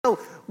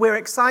we're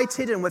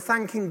excited and we're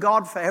thanking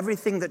God for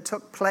everything that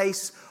took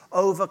place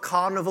over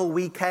Carnival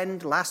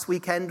weekend. Last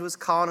weekend was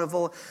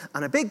Carnival.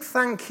 And a big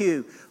thank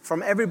you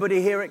from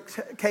everybody here at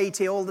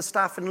KT, all the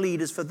staff and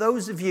leaders, for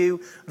those of you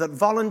that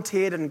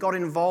volunteered and got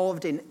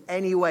involved in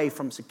any way,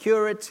 from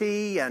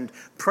security and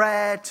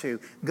prayer to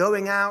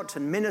going out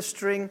and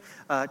ministering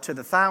to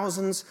the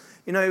thousands.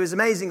 You know, it was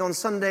amazing. On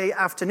Sunday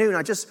afternoon,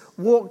 I just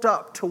walked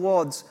up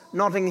towards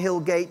Notting Hill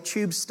Gate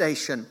Tube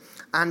Station.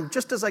 And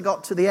just as I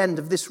got to the end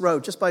of this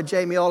road, just by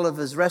Jamie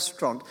Oliver's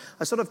restaurant,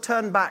 I sort of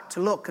turned back to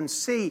look and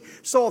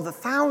saw the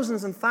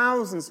thousands and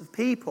thousands of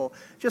people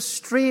just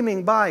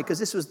streaming by, because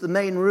this was the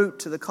main route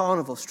to the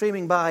carnival,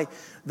 streaming by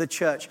the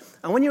church.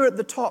 And when you're at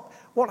the top,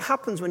 what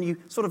happens when you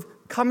sort of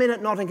come in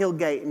at Notting Hill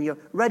Gate and you're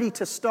ready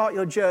to start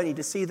your journey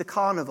to see the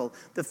carnival,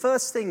 the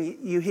first thing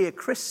you hear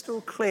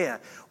crystal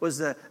clear was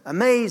the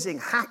amazing,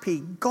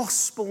 happy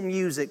gospel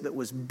music that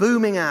was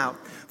booming out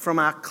from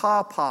our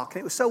car park.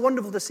 And it was so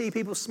wonderful to see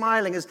people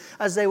smiling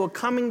as they were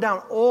coming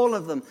down, all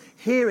of them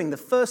hearing. The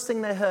first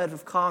thing they heard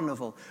of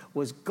carnival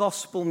was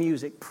gospel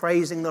music,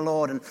 praising the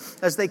Lord. And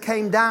as they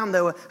came down,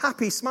 there were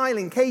happy,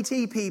 smiling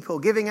KT people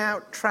giving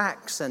out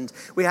tracts. And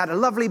we had a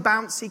lovely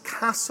bouncy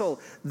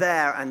castle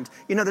there. And,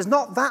 you know, there's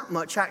not that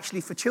much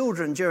actually for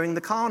children during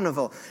the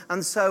carnival.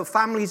 And so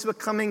families were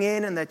coming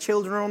in and their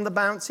children were on the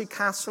bouncy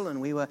castle,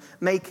 and we were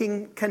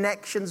making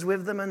connections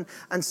with them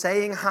and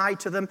saying hi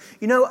to them.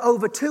 You know,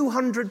 over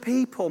 200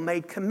 people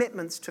made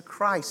commitments to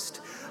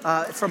Christ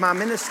from our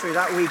ministry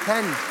that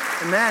weekend.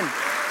 Amen.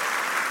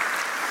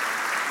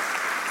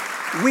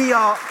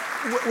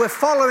 We're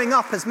following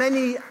up as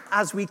many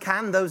as we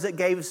can, those that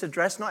gave us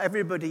address. Not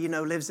everybody, you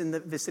know, lives in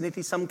the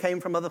vicinity. Some came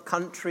from other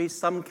countries,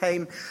 some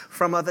came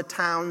from other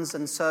towns,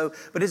 and so.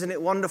 But isn't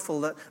it wonderful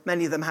that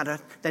many of them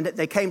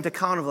they came to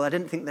Carnival. They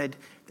didn't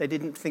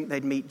think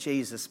they'd meet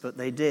Jesus, but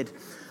they did,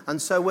 and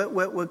so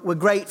we're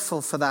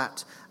grateful for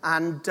that.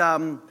 And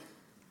do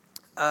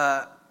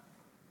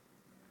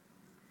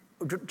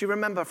you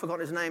remember? I forgot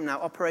his name now.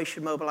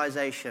 Operation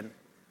Mobilization.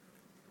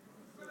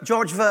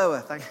 George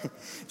Verwer. Do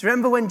you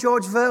remember when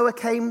George Verwer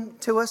came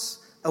to us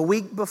a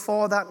week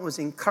before that and was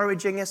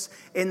encouraging us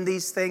in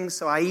these things?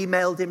 So I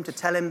emailed him to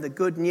tell him the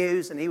good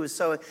news, and he was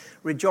so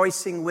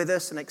rejoicing with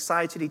us and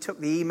excited. He took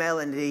the email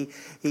and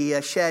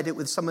he shared it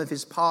with some of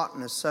his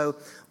partners. So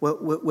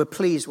we're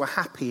pleased, we're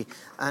happy,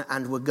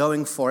 and we're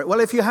going for it. Well,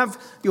 if you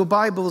have your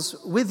Bibles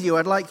with you,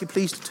 I'd like you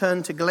please to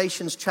turn to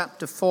Galatians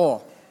chapter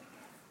 4.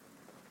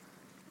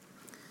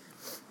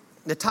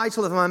 The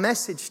title of my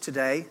message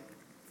today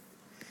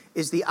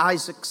is The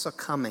Isaacs Are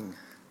Coming.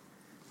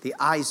 The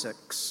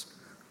Isaacs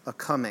are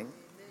coming.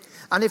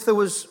 And if there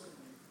was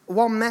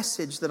one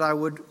message that I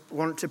would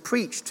want to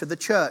preach to the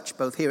church,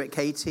 both here at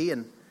KT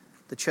and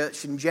the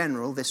church in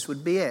general, this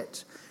would be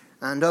it.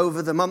 And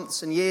over the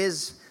months and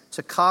years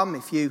to come,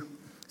 if you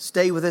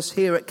stay with us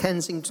here at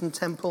Kensington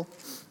Temple,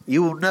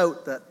 you will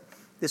note that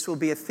this will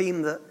be a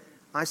theme that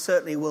I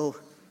certainly will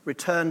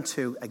return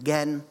to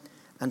again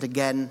and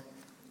again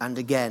and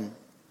again.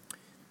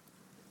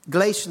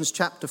 Galatians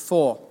chapter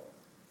 4.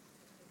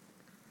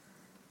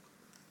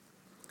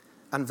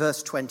 And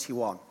verse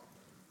 21.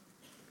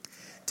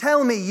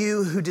 Tell me,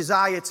 you who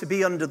desire to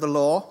be under the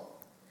law,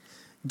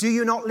 do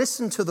you not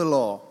listen to the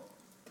law?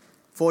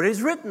 For it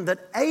is written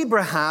that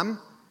Abraham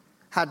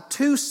had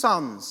 2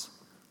 sons,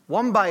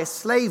 one by a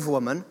slave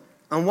woman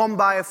and one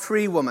by a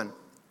free woman.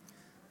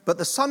 But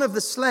the son of the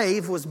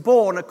slave was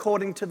born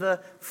according to the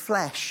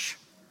flesh,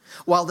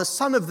 while the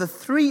son of the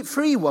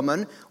free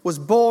woman was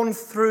born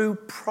through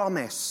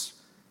promise.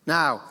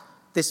 Now,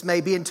 this may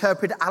be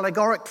interpreted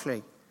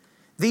allegorically.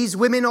 These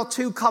women are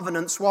 2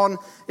 covenants. One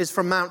is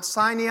from Mount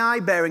Sinai,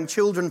 bearing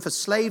children for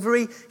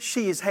slavery.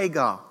 She is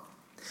Hagar.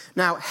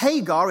 Now,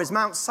 Hagar is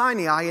Mount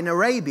Sinai in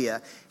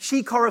Arabia.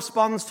 She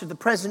corresponds to the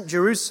present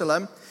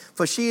Jerusalem,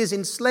 for she is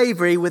in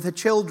slavery with her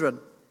children.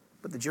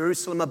 But the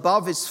Jerusalem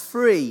above is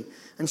free,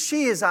 and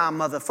she is our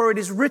mother. For it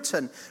is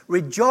written,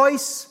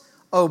 rejoice,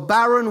 O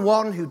barren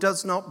one who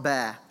does not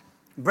bear.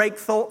 Break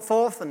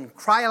forth and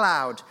cry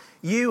aloud,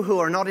 you who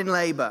are not in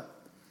labor.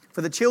 For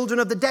the children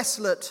of the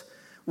desolate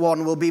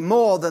one will be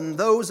more than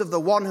those of the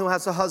one who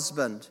has a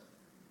husband.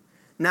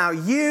 Now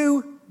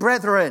you,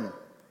 brethren,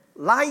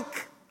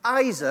 like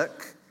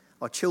Isaac,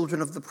 are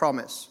children of the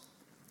promise.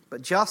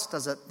 But just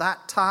as at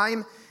that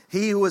time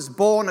he who was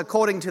born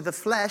according to the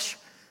flesh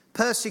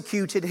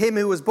persecuted him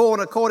who was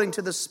born according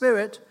to the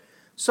Spirit,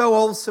 so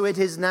also it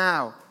is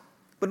now.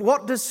 But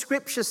what does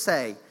Scripture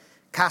say?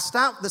 Cast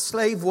out the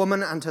slave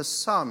woman and her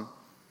son.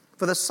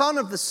 For the son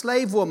of the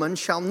slave woman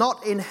shall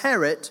not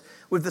inherit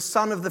with the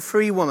son of the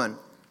free woman.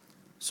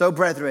 So,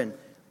 brethren,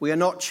 we are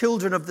not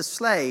children of the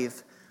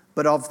slave,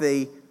 but of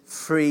the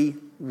free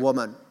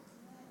woman.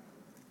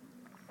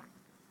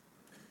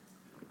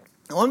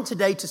 I want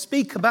today to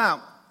speak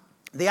about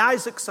the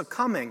Isaacs are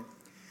coming.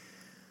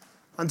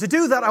 And to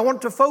do that, I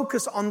want to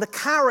focus on the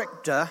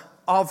character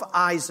of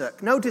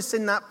Isaac. Notice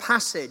in that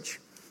passage,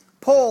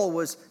 Paul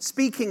was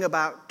speaking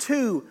about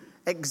 2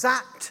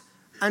 exact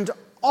and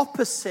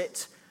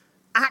opposite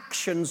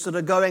actions that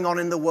are going on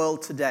in the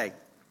world today.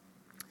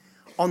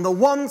 On the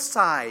one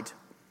side,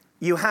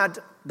 you had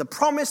the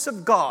promise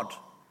of God,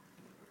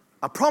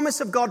 a promise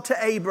of God to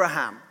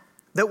Abraham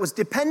that was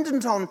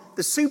dependent on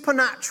the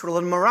supernatural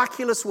and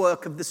miraculous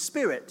work of the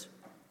Spirit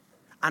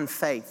and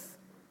faith.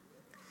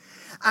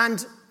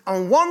 And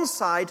on one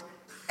side,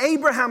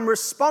 Abraham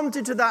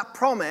responded to that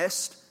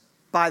promise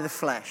by the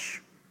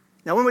flesh.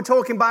 Now, when we're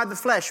talking by the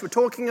flesh, we're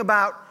talking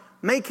about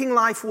making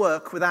life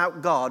work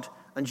without God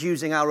and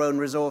using our own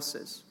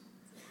resources.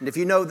 And if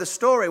you know the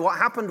story, what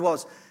happened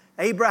was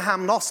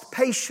Abraham lost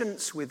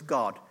patience with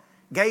God,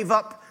 gave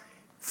up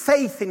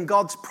faith in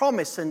God's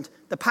promise and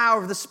the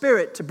power of the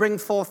Spirit to bring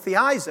forth the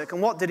Isaac.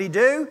 And what did he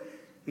do?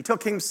 He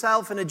took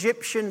himself an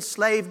Egyptian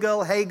slave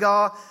girl,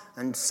 Hagar,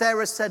 and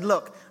Sarah said,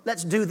 look,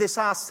 let's do this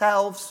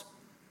ourselves.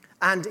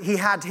 And he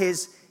had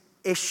his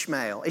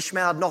Ishmael.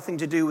 Ishmael had nothing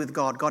to do with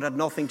God. God had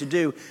nothing to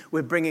do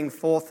with bringing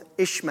forth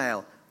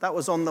Ishmael. That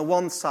was on the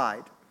one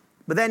side.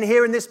 But then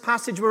here in this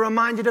passage, we're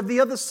reminded of the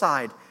other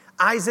side.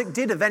 Isaac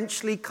did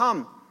eventually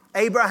come.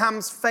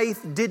 Abraham's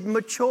faith did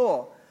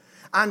mature.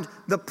 And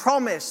the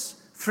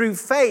promise through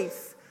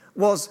faith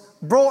was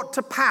brought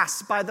to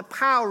pass by the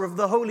power of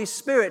the Holy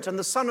Spirit. And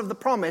the son of the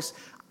promise,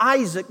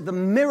 Isaac, the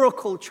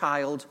miracle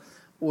child,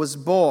 was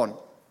born.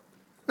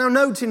 Now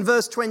note in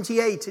verse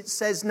 28, it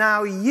says,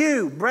 now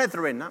you,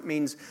 brethren, that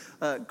means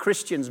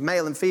Christians,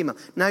 male and female.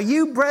 Now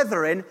you,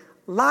 brethren,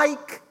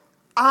 like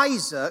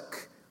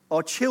Isaac,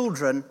 are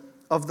children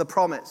of the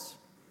promise.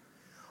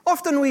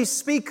 Often we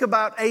speak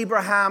about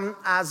Abraham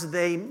as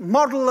the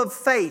model of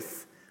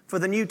faith for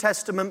the New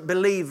Testament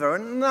believer,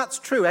 and that's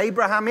true.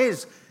 Abraham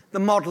is the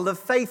model of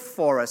faith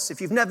for us. If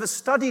you've never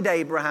studied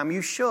Abraham,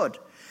 you should.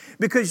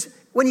 Because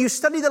when you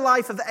study the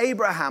life of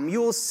Abraham,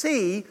 you will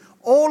see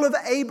all of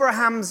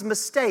Abraham's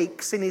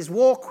mistakes in his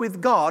walk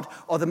with God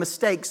are the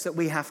mistakes that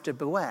we have to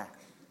beware.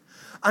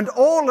 And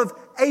all of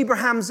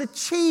Abraham's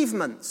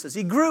achievements as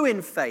he grew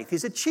in faith,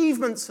 his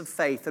achievements of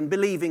faith and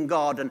believing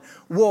God and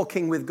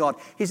walking with God,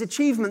 his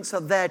achievements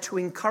are there to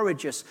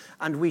encourage us,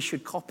 and we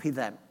should copy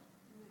them.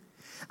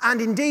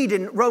 And indeed,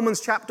 in Romans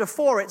chapter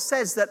 4, it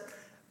says that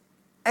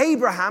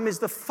Abraham is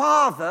the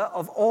father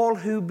of all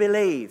who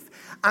believe,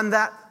 and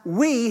that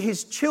we,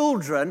 his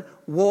children,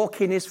 walk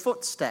in his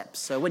footsteps.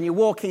 So when you're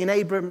walking in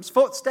Abraham's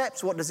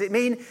footsteps, what does it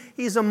mean?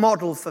 He's a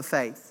model for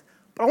faith.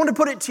 But I want to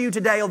put it to you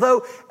today,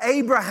 although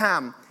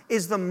Abraham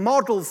is the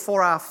model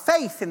for our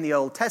faith in the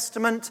Old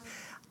Testament,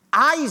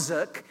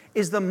 Isaac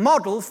is the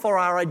model for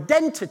our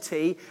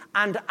identity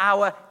and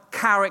our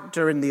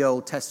character in the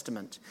Old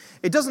Testament.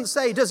 It doesn't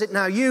say, does it,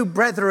 now you,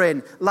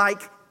 brethren,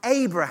 like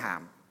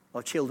Abraham,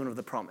 are children of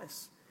the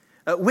promise.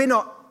 We're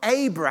not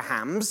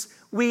Abrahams,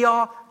 we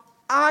are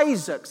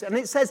Isaacs. And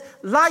it says,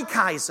 like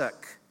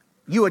Isaac,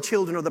 you are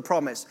children of the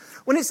promise.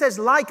 When it says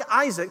like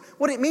Isaac,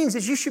 what it means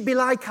is you should be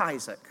like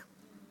Isaac.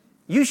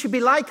 You should be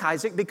like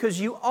Isaac because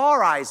you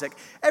are Isaac.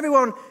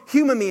 Everyone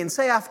humor me and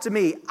say after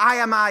me, I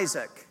am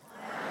Isaac.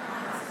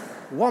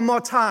 One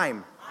more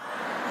time.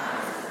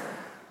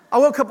 I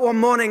woke up one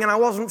morning and I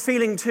wasn't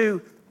feeling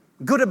too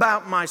good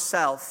about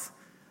myself.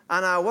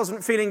 And I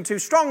wasn't feeling too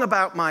strong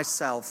about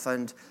myself.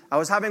 And I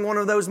was having one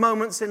of those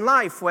moments in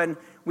life when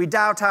we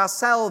doubt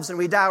ourselves and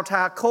we doubt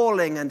our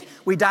calling and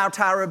we doubt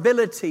our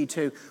ability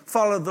to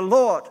follow the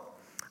Lord.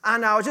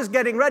 And I was just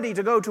getting ready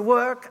to go to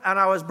work and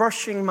I was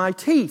brushing my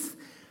teeth.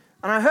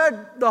 And I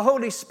heard the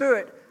Holy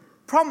Spirit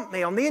prompt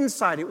me on the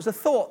inside. It was a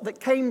thought that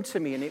came to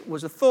me, and it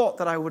was a thought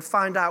that I would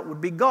find out would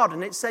be God.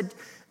 And it said,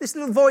 this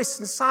little voice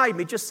inside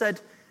me just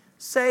said,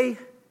 say,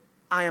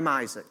 I am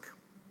Isaac.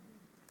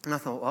 And I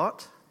thought,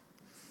 what?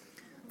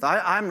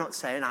 I'm not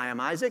saying I am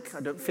Isaac. I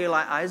don't feel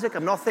like Isaac.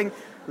 I'm nothing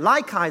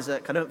like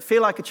Isaac. I don't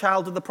feel like a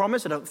child of the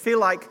promise. I don't feel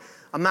like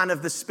a man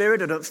of the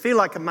Spirit. I don't feel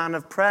like a man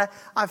of prayer.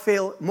 I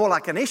feel more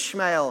like an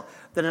Ishmael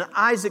than an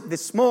Isaac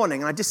this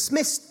morning. And I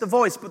dismissed the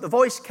voice, but the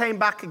voice came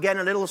back again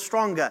a little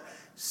stronger.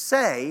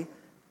 Say,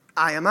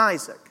 I am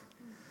Isaac.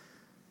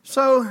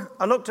 So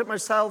I looked at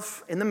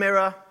myself in the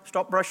mirror,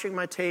 stopped brushing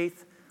my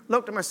teeth,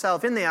 looked at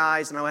myself in the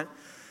eyes, and I went,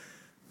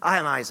 I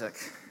am Isaac.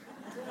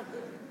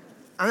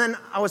 And then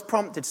I was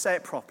prompted to say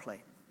it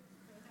properly.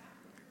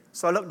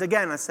 So I looked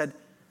again, I said,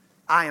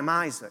 I am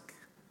Isaac.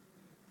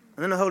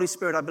 And then the Holy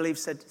Spirit, I believe,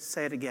 said,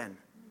 say it again.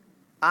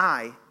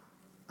 I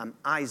am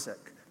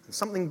Isaac. And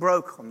something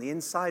broke on the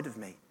inside of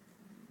me.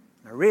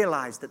 And I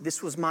realized that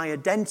this was my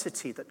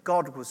identity that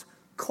God was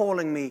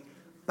calling me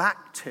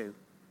back to.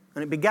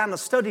 And it began a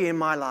study in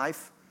my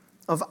life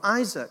of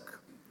Isaac.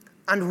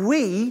 And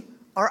we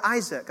are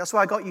Isaac. That's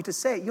why I got you to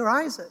say it. You're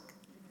Isaac.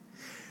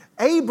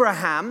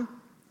 Abraham,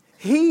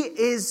 he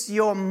is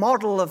your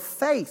model of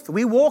faith.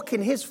 We walk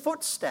in his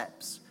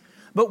footsteps.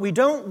 But we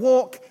don't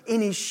walk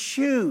in his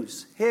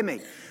shoes. Hear me.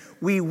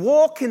 We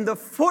walk in the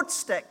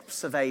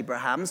footsteps of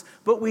Abraham's,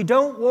 but we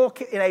don't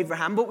walk in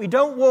Abraham, but we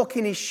don't walk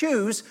in his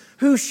shoes.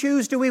 Whose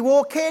shoes do we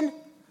walk in?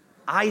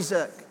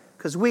 Isaac,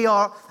 because we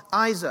are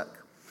Isaac.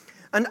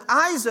 And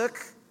Isaac,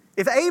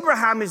 if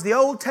Abraham is the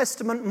Old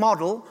Testament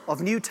model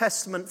of New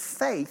Testament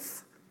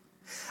faith,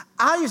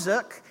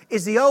 Isaac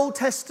is the Old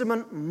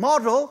Testament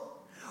model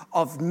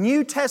of the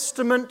New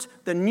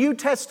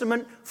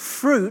Testament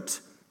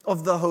fruit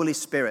of the Holy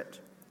Spirit.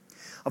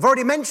 I've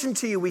already mentioned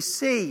to you, we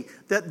see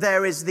that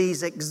there is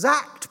these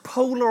exact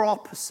polar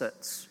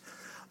opposites.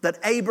 That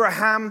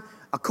Abraham,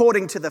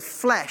 according to the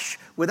flesh,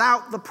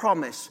 without the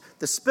promise,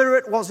 the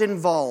Spirit was not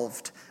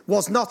involved,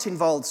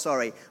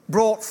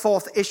 brought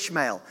forth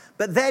Ishmael.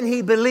 But then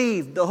he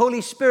believed, the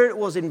Holy Spirit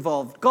was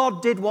involved.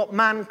 God did what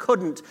man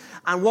couldn't,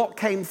 and what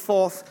came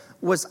forth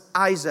was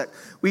Isaac.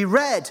 We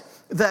read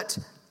that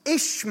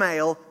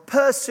Ishmael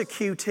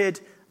persecuted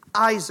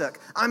Isaac.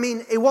 I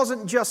mean, it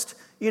wasn't just,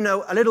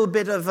 a little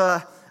bit of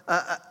a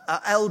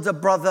elder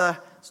brother,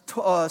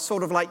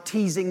 sort of like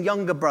teasing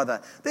younger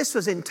brother. This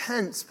was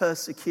intense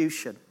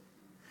persecution.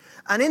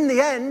 And in the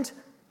end,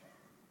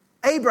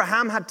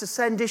 Abraham had to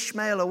send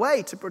Ishmael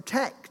away to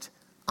protect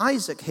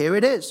Isaac. Here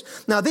it is.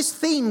 Now, this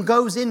theme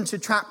goes into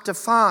chapter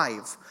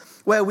 5,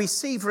 where we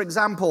see, for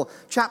example,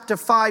 chapter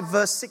 5,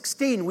 verse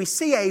 16, we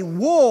see a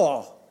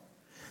war,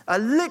 a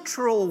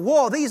literal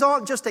war. These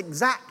aren't just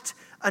exact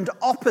and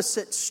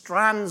opposite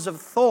strands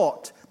of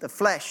thought, the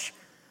flesh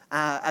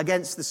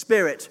against the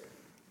spirit,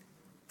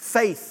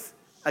 faith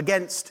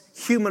against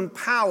human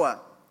power,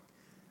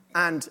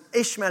 and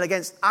Ishmael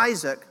against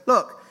Isaac.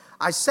 Look,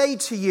 I say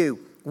to you,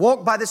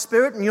 walk by the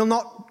Spirit and you'll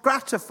not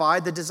gratify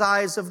the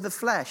desires of the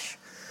flesh.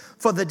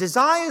 For the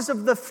desires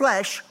of the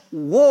flesh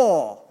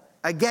war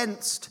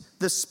against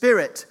the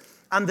Spirit,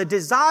 and the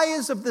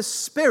desires of the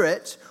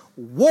Spirit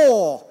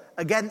war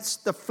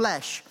against the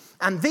flesh.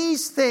 And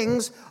these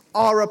things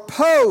are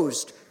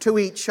opposed to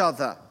each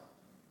other.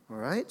 All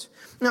right?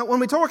 Now,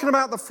 when we're talking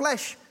about the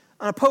flesh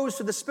and opposed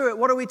to the Spirit,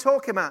 what are we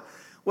talking about?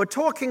 We're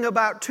talking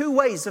about two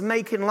ways of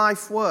making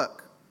life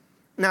work.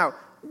 Now,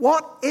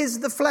 what is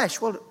the flesh?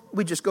 Well,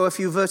 we just go a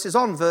few verses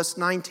on, verse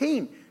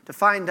 19, to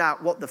find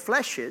out what the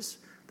flesh is.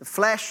 The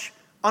flesh,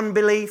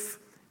 unbelief,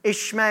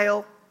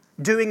 Ishmael,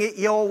 doing it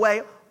your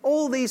way,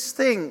 all these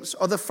things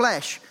are the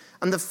flesh.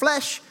 And the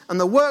flesh and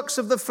the works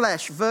of the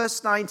flesh,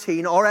 verse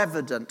 19, are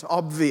evident,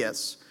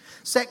 obvious.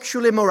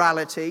 Sexual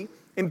immorality,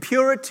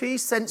 impurity,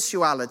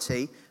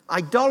 sensuality,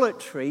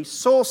 idolatry,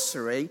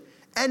 sorcery,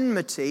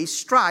 enmity,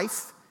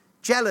 strife,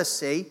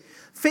 jealousy,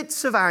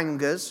 fits of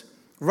angers,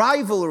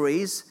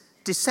 rivalries,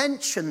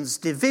 dissensions,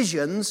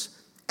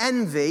 divisions,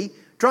 envy,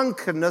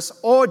 drunkenness,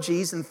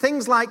 orgies, and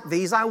things like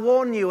these. I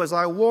warn you, as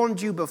I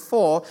warned you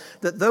before,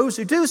 that those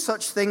who do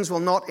such things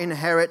will not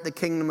inherit the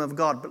kingdom of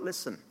God. But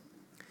listen,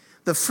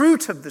 the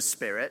fruit of the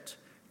Spirit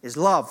is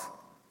love,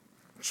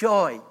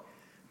 joy,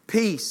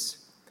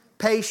 peace,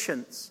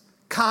 patience,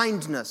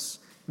 kindness,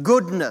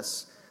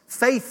 goodness,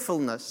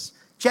 faithfulness,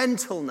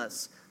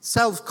 gentleness,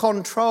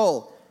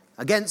 self-control.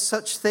 Against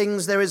such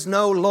things there is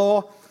no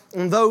law,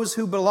 and those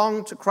who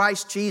belong to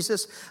Christ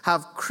Jesus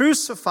have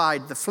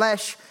crucified the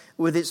flesh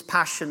with its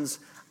passions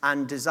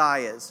and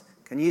desires.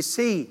 Can you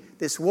see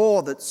this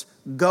war that's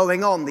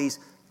going on, these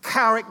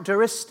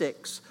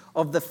characteristics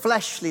of the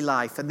fleshly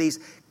life and these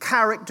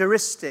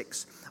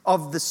characteristics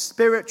of the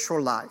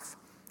spiritual life?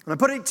 And I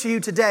put it to you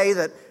today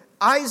that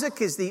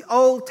Isaac is the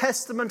Old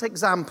Testament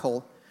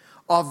example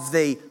of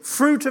the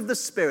fruit of the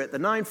Spirit, the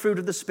 9 fruit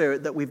of the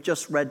Spirit that we've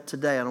just read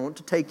today. And I want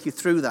to take you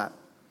through that.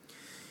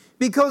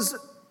 Because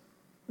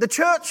the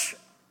church,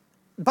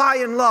 by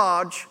and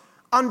large,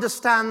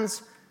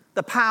 understands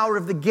the power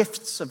of the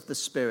gifts of the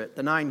Spirit,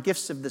 the 9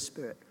 gifts of the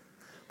Spirit.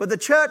 But the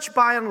church,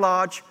 by and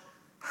large,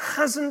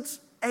 hasn't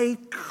a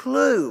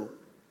clue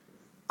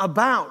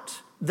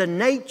about the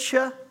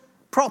nature,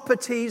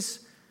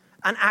 properties,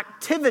 and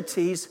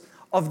activities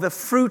of the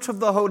fruit of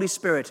the Holy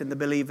Spirit in the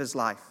believer's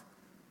life.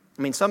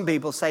 I mean, some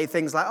people say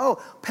things like,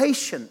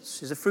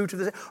 patience is a fruit of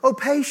the...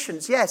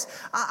 patience, yes.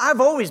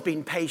 I've always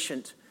been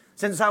patient.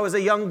 Since I was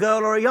a young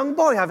girl or a young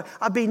boy,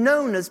 I've been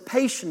known as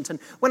patient. And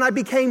when I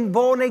became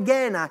born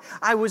again,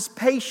 I was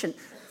patient.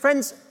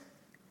 Friends,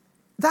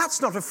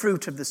 that's not a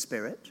fruit of the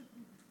Spirit.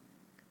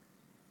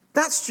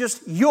 That's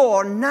just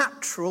your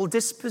natural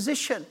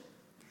disposition.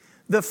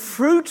 The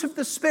fruit of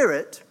the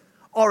Spirit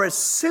are as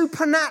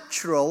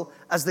supernatural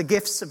as the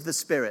gifts of the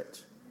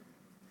Spirit.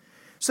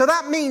 So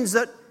that means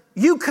that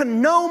you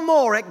can no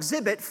more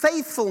exhibit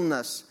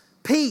faithfulness,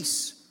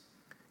 peace,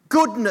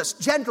 goodness,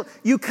 gentle.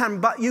 You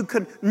can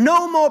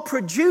no more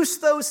produce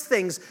those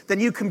things than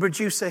you can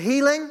produce a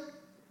healing,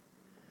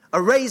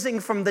 a raising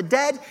from the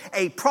dead,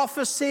 a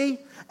prophecy,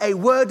 a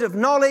word of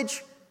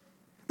knowledge.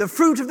 The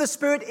fruit of the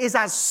Spirit is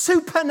as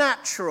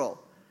supernatural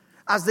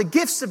as the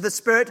gifts of the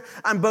Spirit,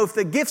 and both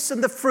the gifts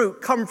and the fruit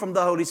come from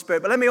the Holy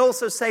Spirit. But let me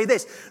also say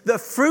this: the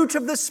fruit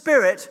of the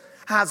Spirit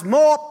has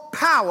more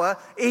power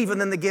even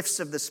than the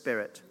gifts of the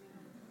Spirit.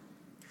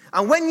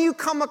 And when you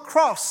come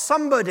across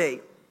somebody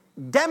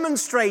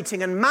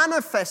demonstrating and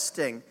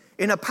manifesting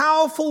in a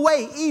powerful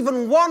way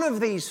even one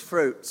of these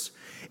fruits,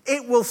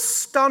 it will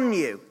stun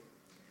you.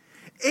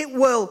 It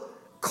will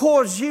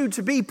cause you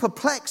to be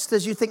perplexed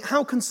as you think,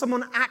 how can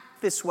someone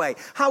act this way?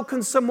 How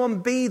can someone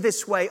be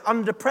this way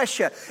under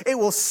pressure? It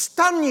will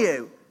stun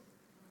you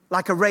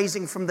like a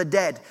raising from the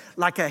dead,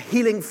 like a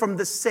healing from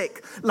the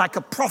sick, like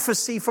a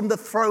prophecy from the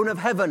throne of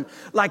heaven,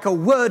 like a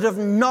word of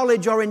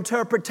knowledge or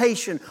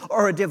interpretation,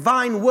 or a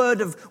divine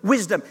word of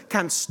wisdom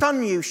can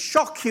stun you,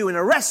 shock you, and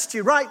arrest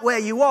you right where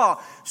you are.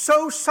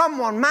 So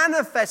someone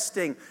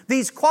manifesting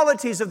these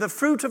qualities of the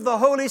fruit of the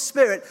Holy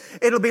Spirit,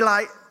 it'll be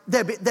like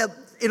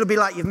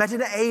you've met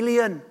an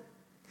alien.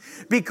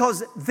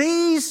 Because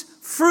these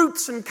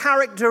fruits and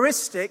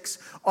characteristics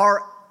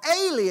are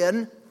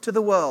alien to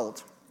the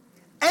world.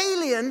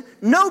 Alien,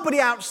 nobody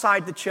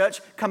outside the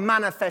church can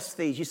manifest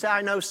these. You say,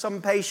 I know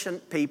some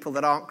patient people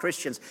that aren't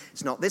Christians.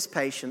 It's not this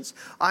patience.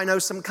 I know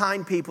some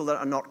kind people that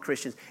are not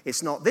Christians.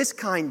 It's not this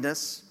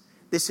kindness.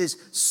 This is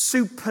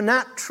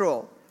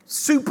supernatural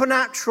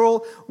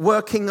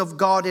working of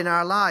God in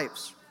our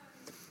lives.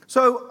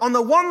 So on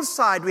the one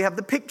side, we have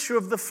the picture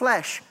of the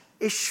flesh,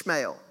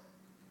 Ishmael,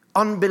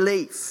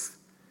 unbelief,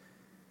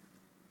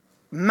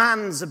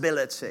 man's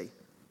ability,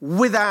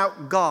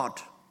 without God.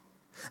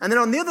 And then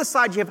on the other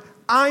side, you have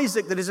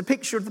Isaac, that is a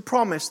picture of the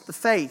promise, the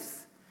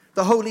faith,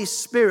 the Holy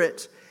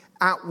Spirit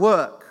at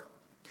work.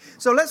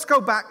 So let's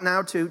go back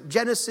now to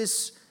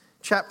Genesis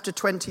chapter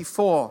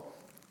 24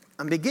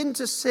 and begin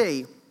to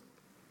see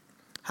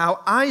how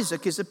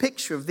Isaac is a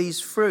picture of these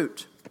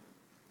fruit.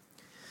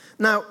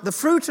 Now, the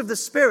fruit of the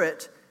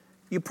Spirit,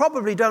 you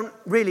probably don't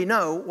really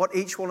know what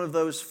each one of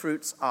those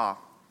fruits are.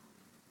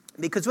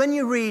 Because when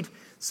you read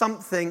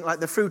something like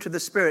the fruit of the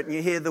Spirit and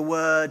you hear the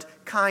word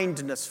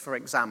kindness, for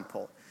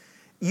example,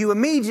 you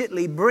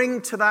immediately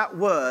bring to that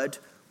word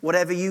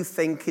whatever you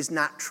think is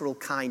natural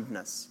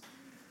kindness.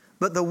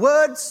 But the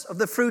words of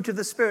the fruit of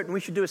the Spirit, and we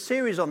should do a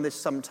series on this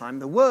sometime,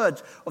 the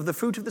words of the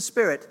fruit of the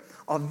Spirit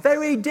are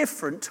very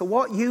different to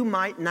what you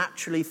might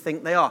naturally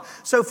think they are.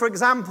 So, for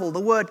example, the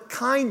word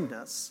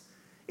kindness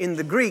in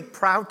the Greek,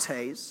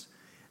 prautes,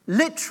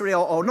 literally,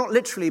 or not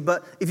literally,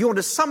 but if you want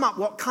to sum up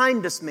what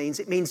kindness means,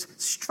 it means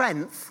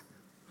strength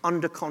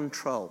under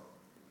control.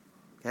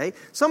 Okay?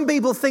 Some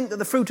people think that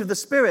the fruit of the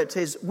Spirit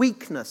is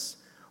weakness.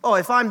 Oh,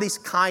 if I'm this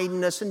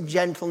kindness and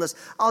gentleness,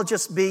 I'll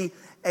just be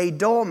a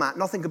doormat.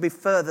 Nothing could be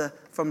further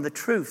from the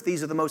truth.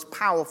 These are the most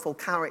powerful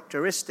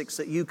characteristics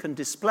that you can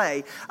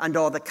display and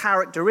are the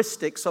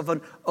characteristics of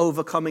an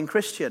overcoming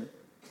Christian.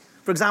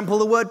 For example,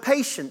 the word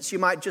patience, you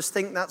might just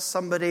think that's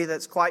somebody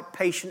that's quite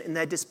patient in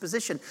their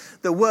disposition.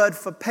 The word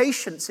for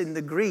patience in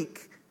the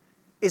Greek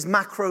is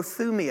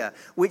macrothumia,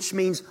 which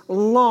means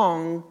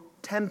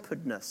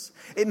long-temperedness.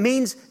 It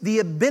means the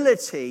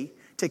ability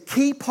to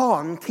keep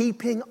on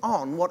keeping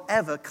on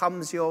whatever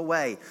comes your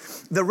way.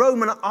 The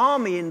Roman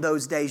army in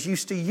those days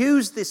used to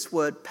use this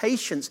word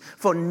patience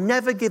for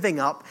never giving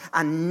up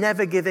and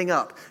never giving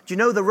up. Do you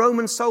know the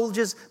Roman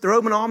soldiers, the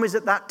Roman armies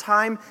at that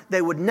time,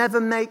 they would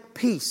never make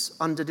peace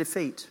under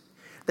defeat.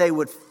 They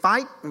would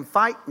fight and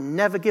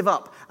never give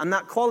up. And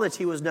that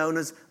quality was known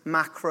as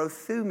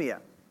macrothumia.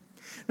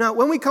 Now,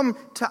 when we come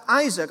to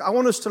Isaac, I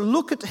want us to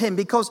look at him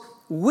because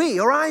we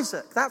are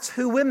Isaac. That's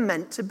who we're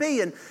meant to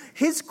be. And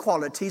his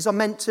qualities are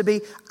meant to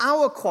be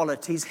our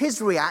qualities,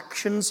 his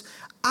reactions,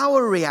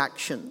 our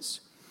reactions.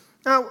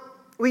 Now,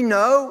 we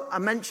know, I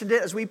mentioned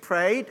it as we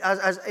prayed,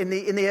 as in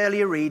the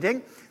earlier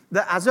reading,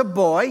 that as a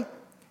boy,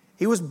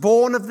 he was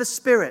born of the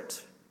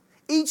Spirit.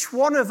 Each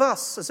one of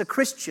us as a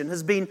Christian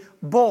has been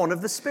born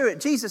of the Spirit.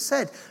 Jesus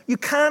said, you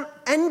can't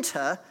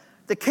enter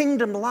the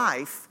kingdom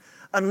life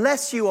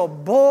unless you are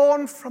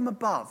born from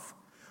above,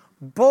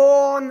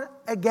 born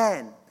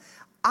again.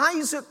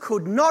 Isaac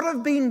could not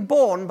have been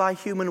born by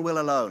human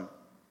will alone.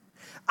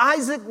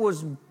 Isaac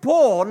was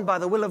born by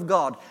the will of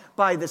God,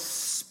 by the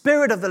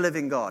Spirit of the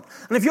living God.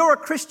 And if you're a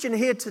Christian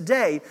here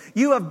today,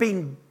 you have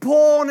been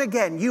born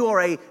again. You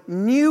are a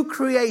new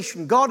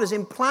creation. God has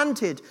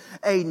implanted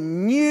a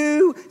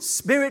new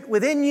spirit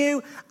within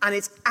you, and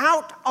it's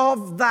out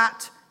of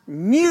that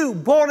new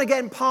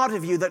born-again part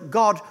of you that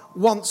God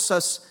wants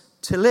us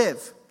to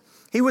live.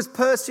 He was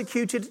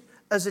persecuted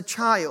as a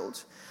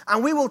child.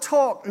 And we will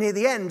talk near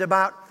the end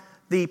about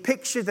the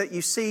picture that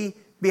you see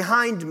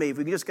behind me. If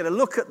we can just get a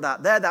look at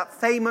that. There, that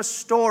famous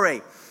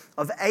story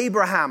of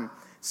Abraham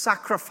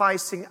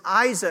sacrificing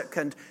Isaac.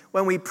 And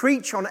when we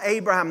preach on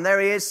Abraham,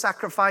 there he is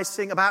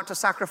about to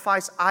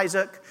sacrifice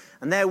Isaac.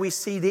 And there we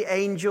see the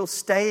angel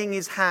staying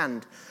his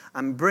hand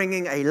and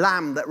bringing a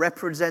lamb that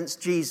represents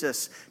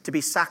Jesus to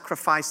be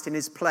sacrificed in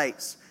his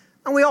place.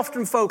 And we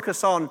often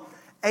focus on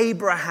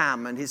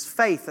Abraham and his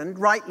faith, and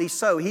rightly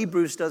so,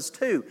 Hebrews does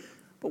too.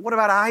 But what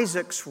about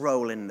Isaac's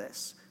role in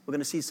this? We're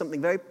going to see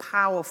something very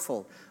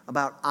powerful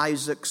about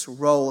Isaac's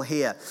role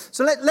here.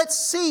 So let's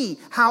see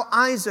how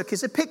Isaac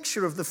is a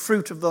picture of the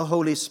fruit of the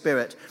Holy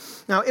Spirit.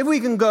 Now, if we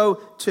can go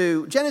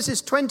to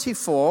Genesis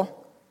 24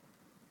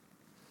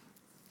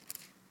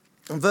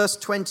 and verse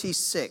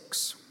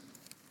 26.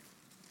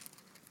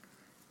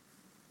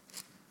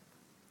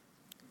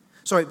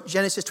 Sorry,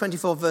 Genesis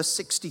 24, verse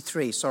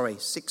 63.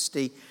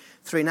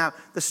 63. Now,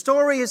 the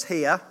story is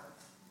here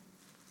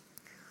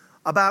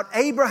about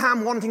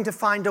Abraham wanting to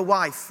find a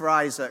wife for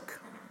Isaac.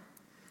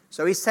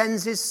 So he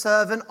sends his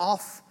servant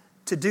off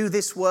to do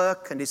this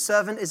work, and his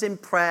servant is in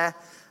prayer,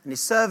 and his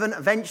servant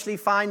eventually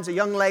finds a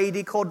young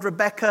lady called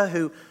Rebecca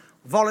who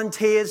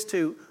volunteers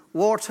to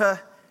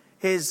water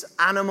his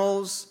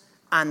animals,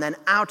 and then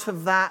out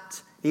of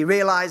that he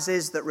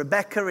realizes that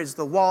Rebecca is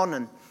the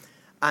one,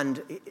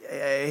 and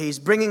he's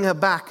bringing her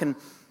back. And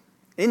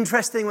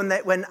interesting,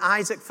 when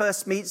Isaac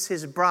first meets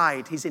his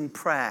bride, he's in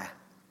prayer.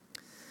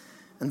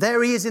 And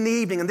there he is in the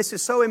evening, and this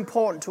is so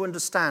important to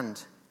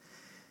understand,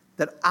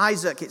 that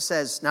Isaac, it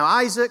says, now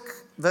Isaac,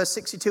 verse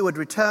 62, had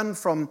returned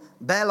from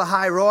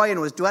Beer-lahai-roi and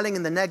was dwelling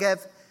in the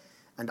Negev,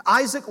 and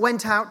Isaac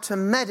went out to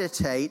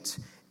meditate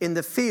in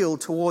the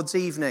field towards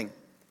evening.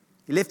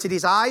 He lifted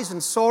his eyes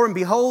and saw, and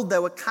behold,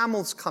 there were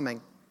camels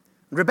coming.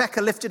 And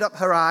Rebekah lifted up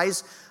her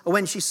eyes, and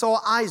when she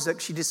saw Isaac,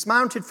 she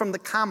dismounted from the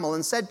camel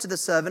and said to the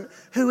servant,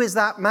 "Who is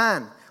that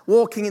man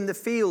walking in the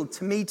field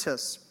to meet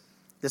us?"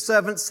 The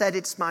servant said,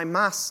 "It's my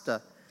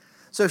master."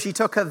 So she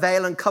took her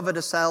veil and covered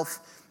herself,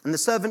 and the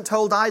servant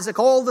told Isaac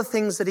all the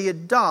things that he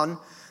had done.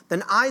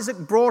 Then Isaac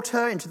brought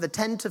her into the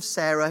tent of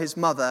Sarah, his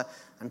mother,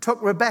 and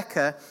took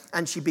Rebekah,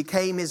 and she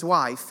became his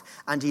wife,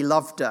 and he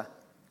loved her.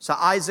 So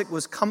Isaac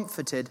was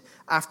comforted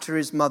after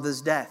his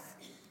mother's death.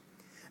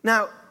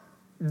 Now,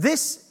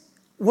 this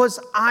was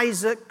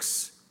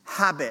Isaac's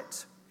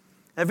habit.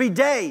 Every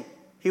day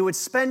he would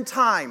spend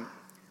time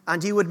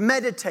and he would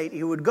meditate.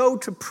 He would go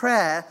to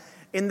prayer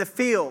in the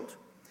field.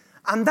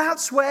 And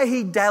that's where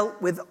he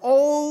dealt with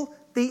all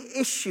the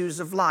issues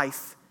of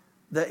life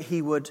that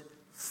he would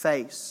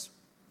face.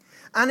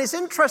 And it's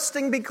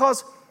interesting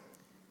because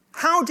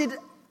how did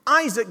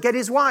Isaac get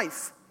his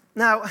wife?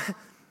 Now,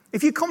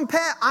 if you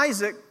compare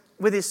Isaac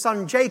with his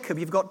son Jacob,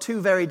 you've got two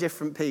very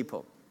different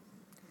people.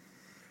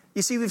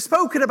 You see, we've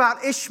spoken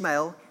about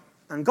Ishmael,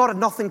 and God had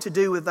nothing to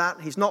do with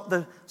that. He's not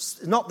the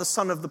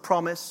son of the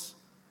promise.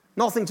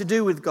 Nothing to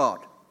do with God.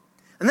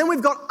 And then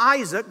we've got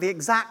Isaac, the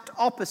exact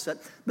opposite.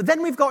 But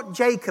then we've got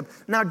Jacob.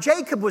 Now,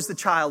 Jacob was the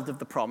child of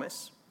the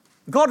promise.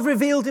 God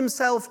revealed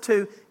himself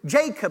to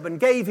Jacob and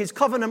gave his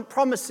covenant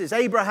promises,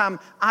 Abraham,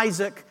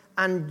 Isaac,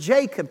 and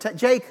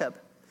Jacob.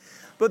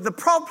 But the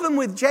problem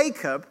with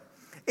Jacob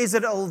is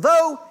that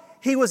although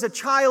he was a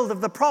child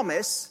of the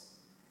promise,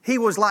 he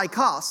was like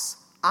us,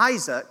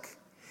 Isaac,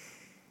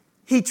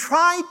 he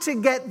tried to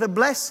get the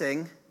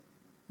blessing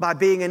by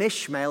being an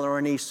Ishmael or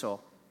an Esau.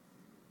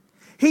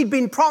 It'd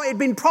been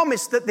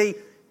promised that the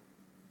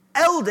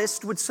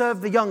eldest would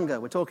serve the younger.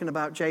 We're talking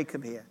about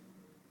Jacob here.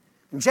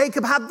 And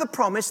Jacob had the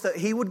promise that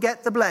he would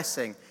get the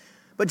blessing.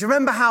 But do you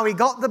remember how he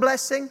got the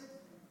blessing?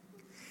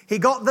 He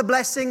got the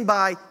blessing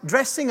by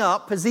dressing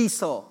up as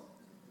Esau.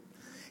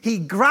 He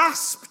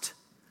grasped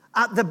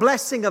at the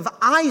blessing of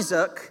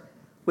Isaac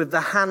with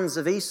the hands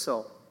of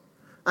Esau.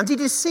 And he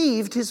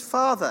deceived his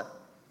father.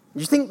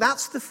 Do you think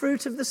that's the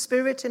fruit of the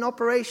Spirit in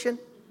operation?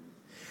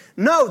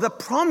 No, the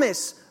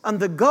promise and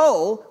the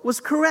goal was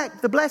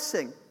correct, the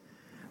blessing.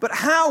 But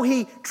how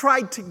he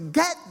tried to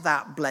get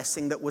that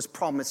blessing that was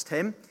promised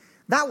him,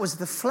 that was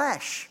the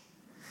flesh.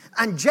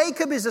 And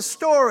Jacob is a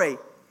story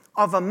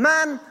of a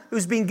man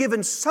who's been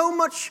given so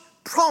much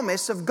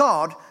promise of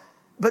God,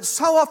 but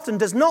so often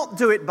does not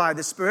do it by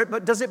the Spirit,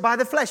 but does it by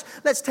the flesh.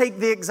 Let's take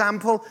the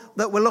example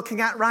that we're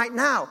looking at right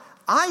now.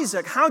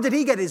 Isaac, how did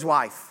he get his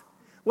wife?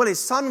 Well,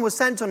 his son was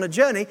sent on a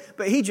journey,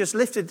 but he just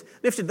lifted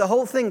the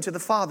whole thing to the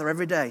Father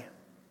every day.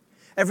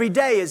 Every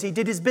day as he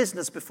did his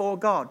business before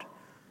God,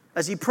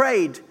 as he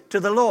prayed to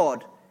the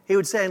Lord, he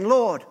would say,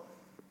 "Lord,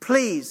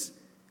 please,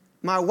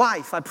 my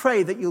wife, I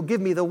pray that you'll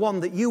give me the one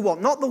that you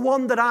want. Not the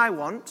one that I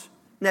want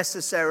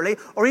necessarily,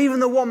 or even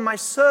the one my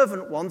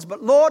servant wants,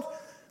 but Lord,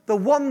 the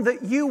one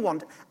that you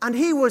want." And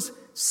he was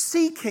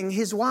seeking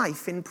his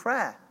wife in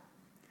prayer.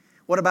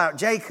 What about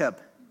Jacob?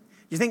 Do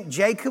you think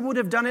Jacob would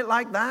have done it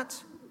like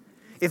that?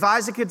 If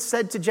Isaac had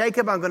said to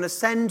Jacob, "I'm going to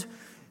send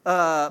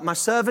my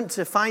servant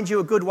to find you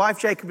a good wife,"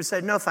 Jacob would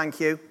say, "No, thank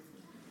you.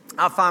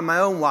 I'll find my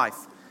own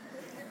wife."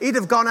 He'd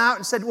have gone out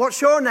and said,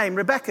 "What's your name?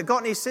 Rebecca.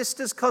 Got any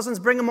sisters, cousins?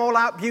 Bring them all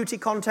out. Beauty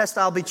contest,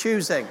 I'll be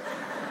choosing."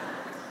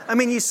 I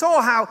mean, you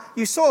saw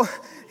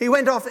he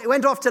went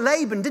off to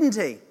Laban, didn't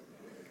he?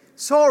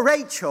 Saw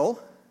Rachel,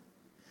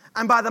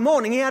 and by the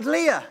morning he had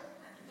Leah.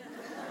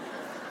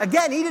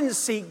 Again, he didn't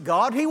seek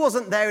God. He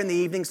wasn't there in the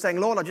evening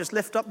saying, "Lord, I just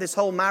lift up this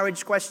whole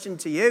marriage question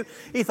to you."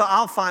 He thought,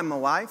 "I'll find my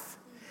wife."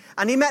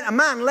 And he met a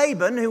man,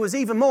 Laban, who was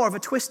even more of a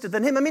twister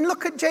than him. I mean,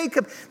 look at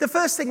Jacob. The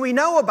first thing we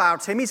know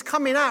about him, he's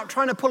coming out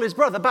trying to pull his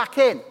brother back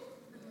in.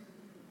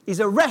 He's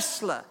a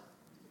wrestler.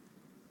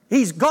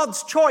 He's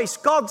God's choice,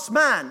 God's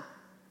man.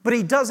 But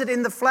he does it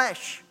in the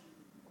flesh.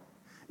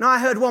 Now, I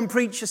heard one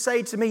preacher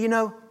say to me,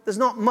 there's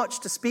not much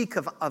to speak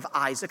of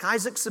Isaac.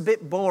 Isaac's a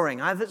bit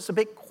boring. Isaac's a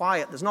bit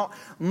quiet. There's not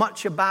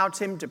much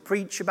about him to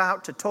preach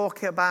about, to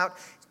talk about.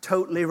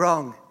 Totally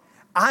wrong.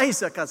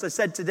 Isaac, as I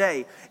said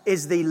today,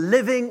 is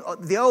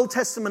the Old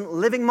Testament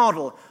living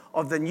model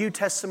of the New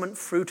Testament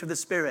fruit of the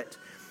Spirit.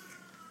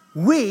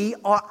 We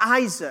are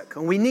Isaac,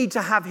 and we need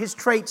to have his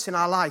traits in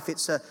our life.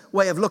 It's a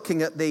way of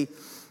looking at the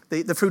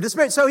fruit of the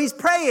Spirit. So he's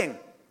praying.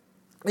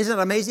 Isn't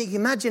it amazing? You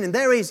can imagine him.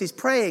 There he is. He's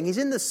praying. He's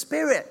in the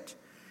Spirit.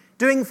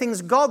 doing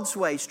things God's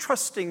ways,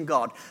 trusting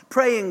God,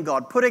 praying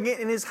God, putting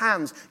it in his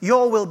hands.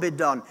 Your will be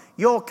done.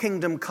 Your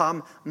kingdom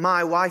come.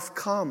 My wife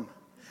come.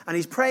 And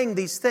he's praying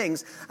these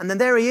things. And then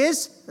there he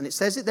is, and it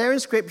says it there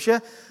in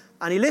Scripture,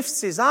 and he lifts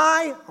his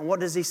eye, and what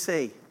does he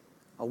see?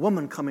 A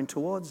woman coming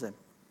towards him.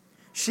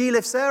 She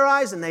lifts her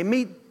eyes, and they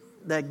meet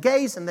their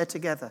gaze, and they're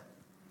together.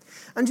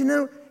 And you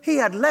know, he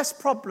had less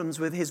problems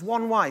with his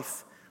one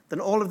wife than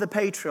all of the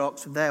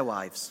patriarchs with their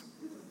wives.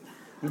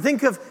 And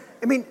think of,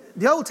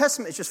 the Old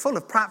Testament is just full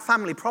of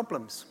family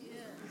problems.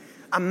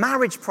 And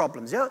marriage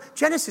problems. You know,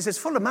 Genesis is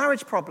full of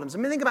marriage problems.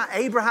 Think about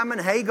Abraham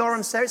and Hagar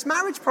and Sarah. It's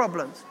marriage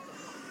problems.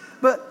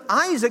 But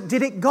Isaac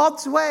did it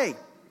God's way.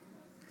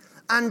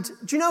 And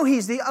do you know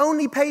he's the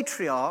only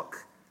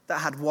patriarch that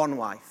had one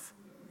wife?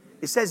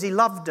 It says he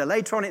loved her.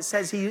 Later on it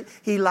says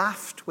he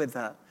laughed with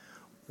her.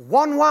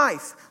 One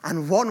wife,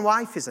 and one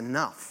wife is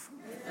enough.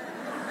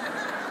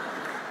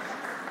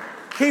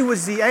 He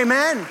was the,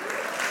 amen.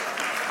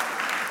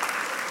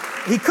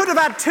 He could have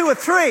had two or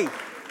three.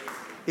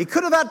 He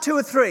could have had two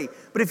or three.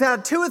 But if he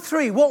had two or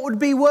three, what would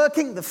be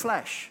working? The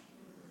flesh.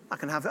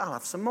 I'll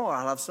have some more,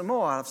 I'll have some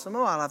more, I'll have some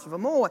more, I'll have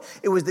some more.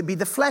 It would be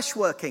the flesh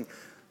working.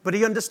 But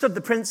he understood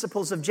the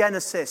principles of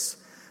Genesis,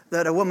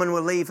 that a woman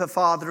will leave her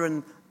father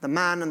and the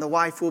man and the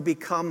wife will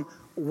become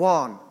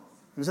one.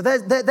 And so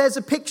there's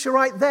a picture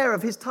right there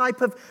of his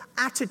type of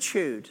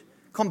attitude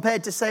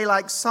compared to, say,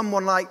 like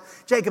someone like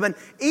Jacob. And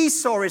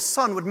Esau, his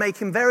son, would make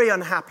him very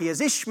unhappy, as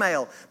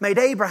Ishmael made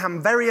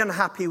Abraham very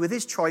unhappy with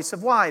his choice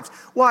of wives.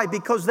 Why?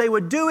 Because they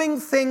were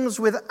doing things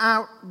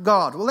without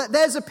God. Well,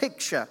 there's a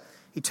picture.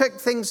 He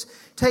takes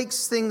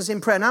things in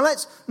prayer. Now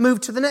let's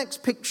move to the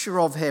next picture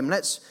of him.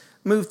 Let's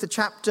move to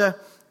chapter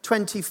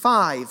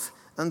 25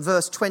 and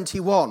verse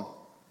 21.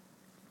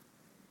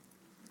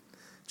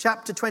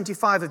 Chapter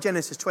 25 of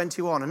Genesis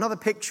 21, another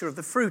picture of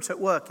the fruit at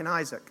work in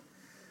Isaac.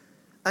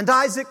 And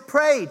Isaac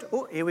prayed.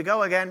 Oh, here we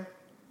go again.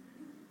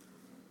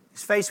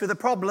 He's faced with a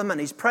problem and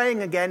he's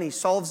praying again. He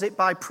solves it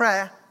by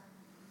prayer.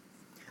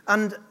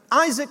 And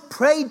Isaac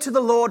prayed to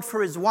the Lord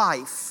for his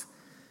wife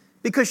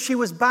because she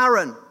was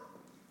barren.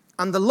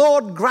 And the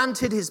Lord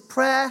granted his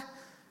prayer,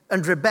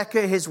 and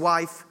Rebekah, his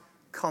wife,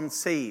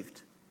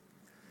 conceived.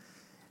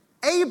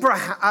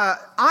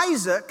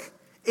 Isaac,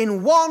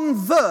 in one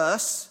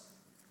verse,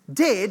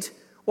 did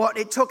what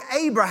it took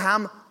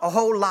Abraham a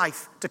whole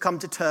life to come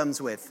to terms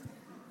with.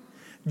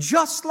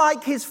 Just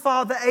like his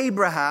father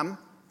Abraham,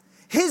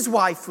 his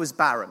wife was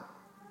barren.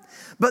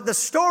 But the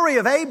story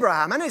of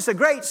Abraham, and it's a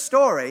great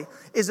story,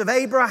 is of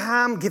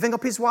Abraham giving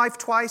up his wife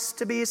twice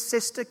to be his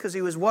sister because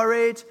he was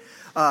worried,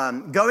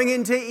 going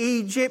into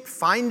Egypt,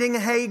 finding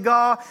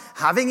Hagar,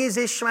 having his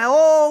Ishmael,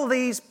 all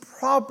these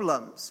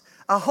problems.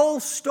 A whole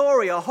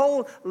story, a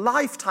whole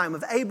lifetime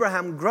of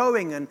Abraham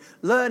growing and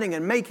learning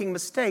and making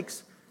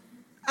mistakes.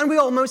 And we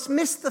almost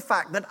miss the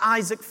fact that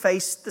Isaac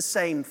faced the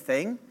same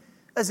thing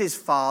as his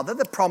father.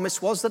 The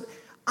promise was that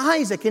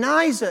in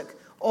Isaac,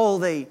 all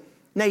the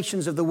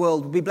nations of the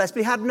world would be blessed,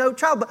 but he had no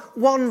child. But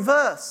one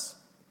verse.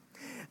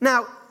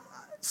 Now,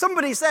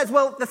 somebody says,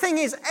 well, the thing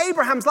is,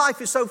 Abraham's life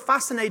is so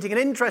fascinating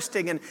and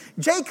interesting, and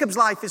Jacob's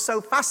life is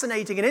so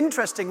fascinating and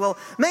interesting. Well,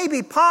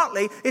 maybe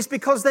partly it's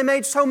because they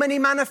made so many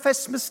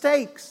manifest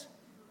mistakes.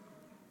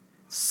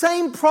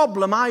 Same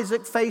problem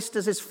Isaac faced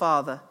as his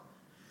father.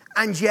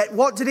 And yet,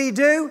 what did he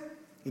do?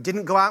 He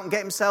didn't go out and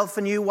get himself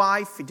a new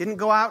wife. He didn't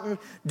go out and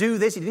do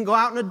this. He didn't go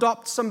out and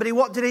adopt somebody.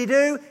 What did he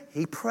do?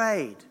 He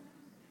prayed.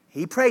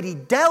 He prayed. He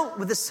dealt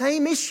with the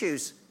same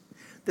issues.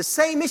 The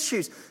same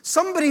issues.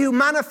 Somebody who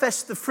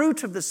manifests the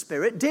fruit of the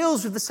Spirit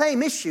deals with the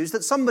same issues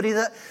that somebody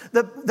that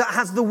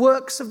has the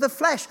works of the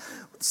flesh.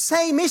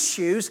 Same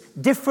issues,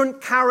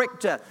 different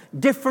character,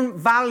 different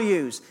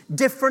values,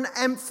 different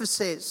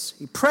emphasis.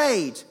 He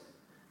prayed,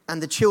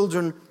 and the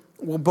children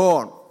were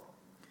born.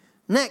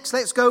 Next,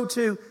 let's go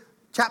to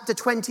chapter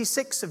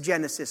 26 of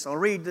Genesis. I'll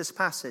read this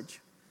passage.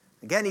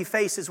 Again, he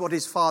faces what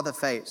his father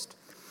faced.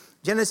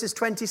 Genesis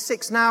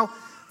 26. Now,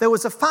 there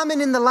was a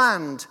famine in the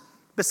land,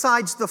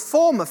 besides the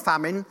former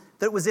famine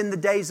that was in the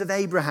days of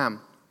Abraham.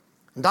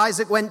 And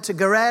Isaac went to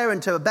Gerar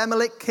and to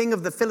Abimelech, king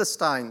of the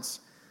Philistines.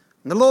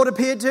 And the Lord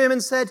appeared to him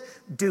and said,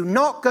 do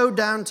not go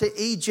down to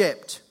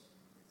Egypt.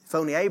 If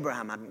only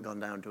Abraham hadn't gone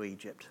down to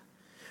Egypt.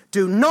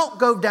 Do not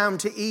go down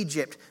to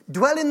Egypt.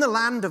 Dwell in the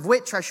land of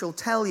which I shall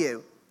tell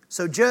you.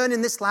 Sojourn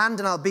in this land,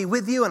 and I'll be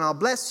with you, and I'll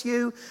bless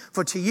you.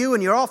 For to you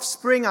and your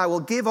offspring I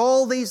will give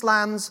all these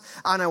lands,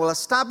 and I will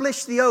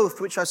establish the oath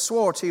which I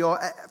swore to your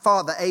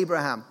father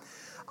Abraham.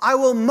 I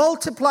will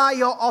multiply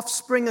your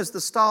offspring as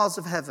the stars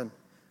of heaven,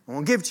 and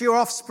will give to your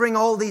offspring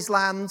all these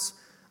lands,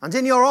 and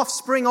in your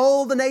offspring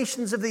all the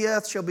nations of the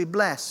earth shall be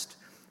blessed,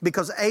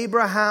 because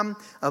Abraham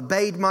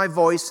obeyed my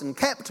voice and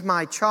kept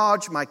my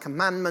charge, my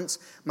commandments,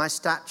 my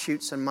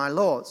statutes, and my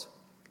laws.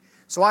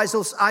 So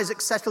Isaac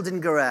settled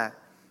in Gerar.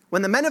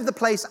 When the men of the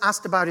place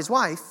asked about his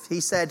wife, he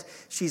said,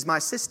 she's my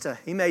sister.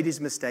 He made his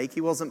mistake. He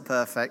wasn't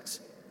perfect.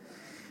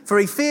 For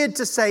he feared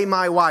to say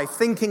my wife,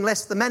 thinking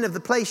lest the men of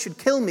the place should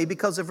kill me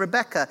because of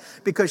Rebekah,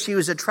 because she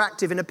was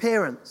attractive in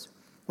appearance.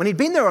 When he'd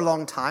been there a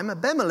long time,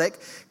 Abimelech,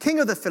 king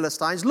of the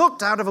Philistines,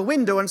 looked out of a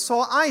window and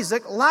saw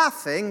Isaac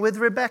laughing with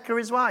Rebekah,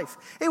 his wife.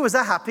 It was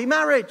a happy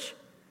marriage.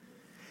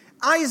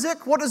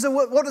 Isaac, what does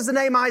the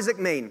name Isaac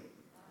mean?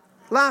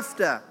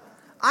 Laughter.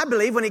 I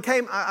believe when he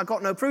came, I've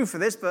got no proof for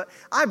this, but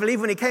I believe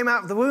when he came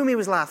out of the womb, he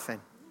was laughing.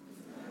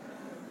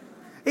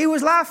 He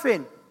was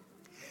laughing.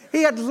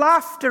 He had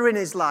laughter in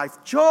his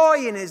life,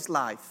 joy in his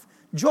life,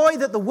 joy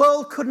that the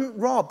world couldn't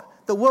rob,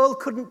 the world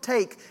couldn't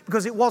take,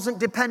 because it wasn't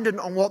dependent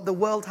on what the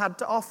world had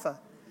to offer.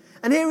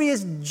 And here he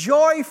is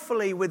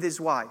joyfully with his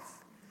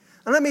wife.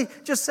 And let me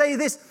just say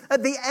this,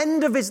 at the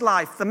end of his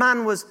life, the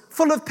man was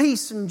full of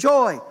peace and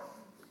joy.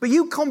 But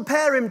you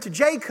compare him to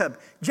Jacob.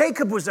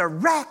 Jacob was a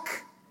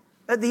wreck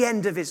at the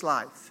end of his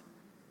life.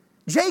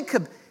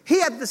 Jacob,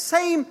 he had the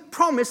same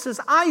promise as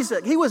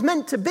Isaac. He was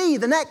meant to be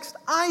the next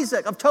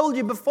Isaac. I've told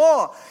you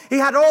before. He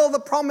had all the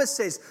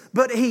promises,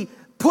 but he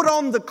put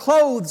on the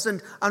clothes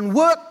and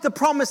worked the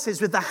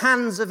promises with the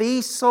hands of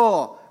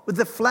Esau, with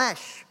the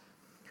flesh.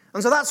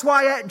 And so that's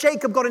why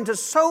Jacob got into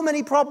so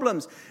many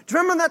problems. Do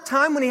you remember that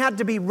time when he had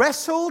to be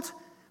wrestled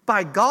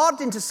by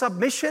God into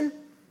submission?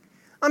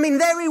 I mean,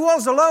 there he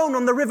was alone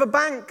on the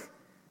riverbank.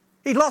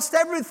 He'd lost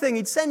everything.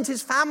 He'd sent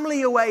his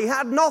family away. He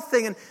had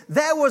nothing. And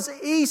there was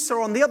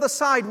Esau on the other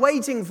side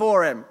waiting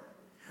for him.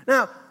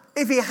 Now,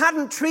 if he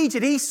hadn't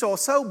treated Esau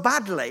so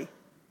badly,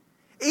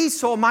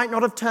 Esau might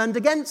not have turned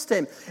against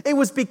him. It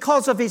was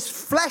because of his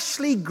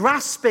fleshly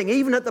grasping,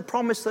 even at the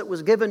promise that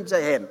was given to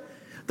him,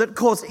 that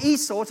caused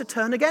Esau to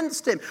turn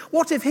against him.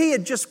 What if he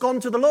had just gone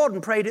to the Lord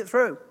and prayed it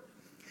through?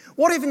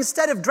 What if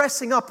instead of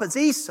dressing up as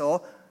Esau,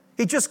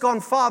 he'd just gone,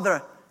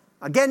 Father,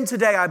 again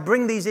today I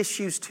bring these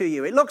issues to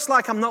you. It looks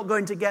like I'm not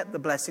going to get the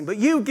blessing, but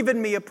you've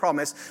given me a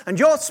promise, and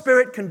your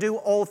Spirit can do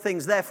all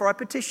things. Therefore I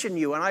petition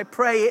you, and I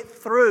pray it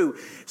through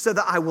so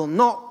that I will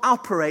not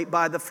operate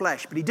by the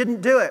flesh. But he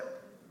didn't do it.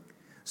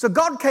 So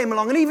God came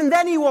along, and even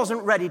then he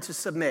wasn't ready to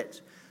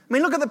submit. I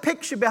mean, look at the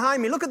picture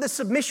behind me. Look at the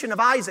submission of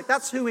Isaac.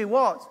 That's who he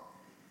was.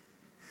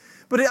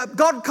 But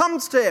God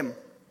comes to him,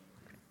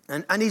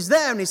 and he's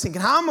there, and he's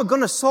thinking, how am I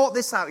going to sort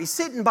this out? He's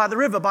sitting by the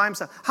river by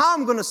himself. How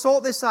am I going to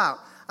sort this out?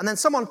 And then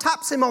someone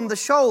taps him on the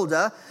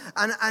shoulder,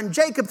 and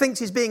Jacob thinks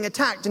he's being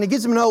attacked, and he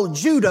gives him an old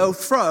judo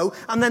throw,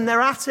 and then they're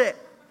at it.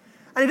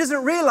 And he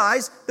doesn't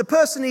realize the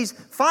person he's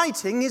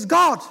fighting is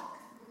God.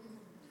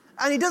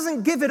 And he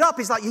doesn't give it up.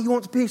 He's like, you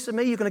want a piece of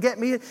me? You're going to get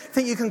me?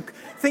 Think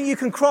you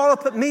can crawl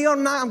up at me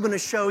on that? I'm going to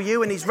show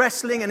you. And he's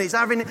wrestling, and he's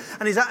having it,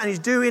 and he's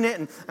doing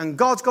it, and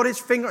God's got his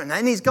finger, and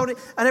then he's got it,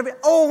 and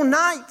all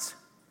night,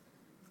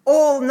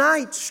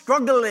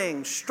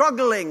 struggling,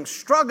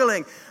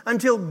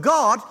 until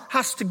God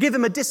has to give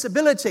him a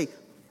disability,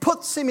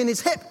 puts him in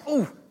his hip,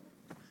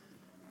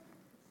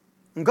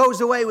 and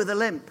goes away with a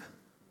limp.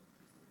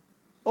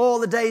 All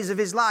the days of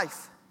his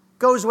life,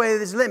 goes away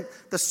with his limp.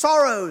 The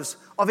sorrows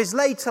of his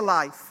later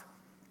life,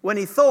 when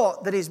he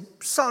thought that his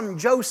son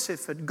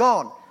Joseph had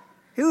gone.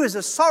 He was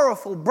a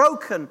sorrowful,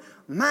 broken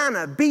man,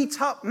 a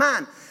beat-up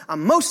man,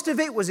 and most of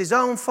it was his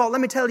own fault.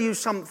 Let me tell you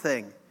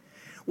something.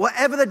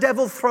 Whatever the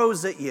devil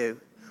throws at you,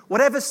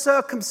 whatever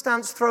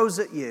circumstance throws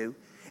at you,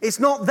 it's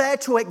not there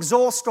to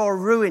exhaust or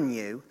ruin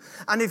you.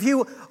 And if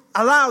you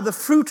allow the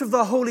fruit of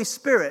the Holy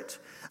Spirit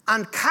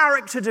and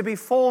character to be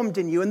formed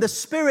in you and the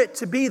Spirit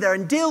to be there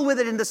and deal with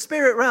it in the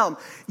spirit realm,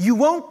 you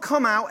won't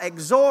come out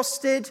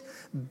exhausted,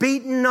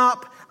 beaten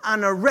up,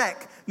 and a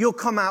wreck. You'll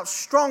come out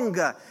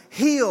stronger,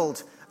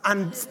 healed,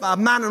 and a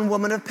man and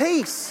woman of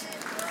peace.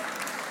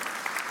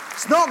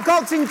 It's not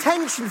God's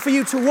intention for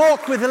you to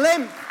walk with a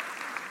limp.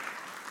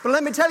 But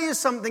let me tell you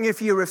something,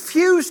 if you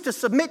refuse to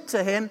submit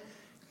to him,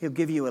 he'll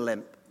give you a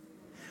limp.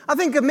 I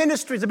think of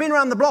ministries. I've been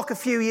around the block a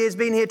few years,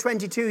 been here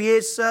 22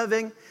 years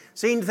serving,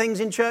 seen things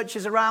in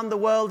churches around the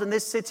world and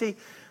this city.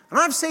 And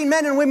I've seen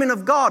men and women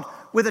of God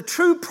with a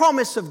true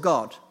promise of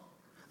God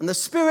and the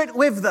Spirit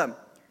with them.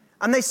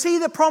 And they see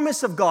the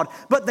promise of God,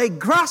 but they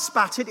grasp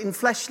at it in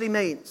fleshly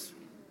means.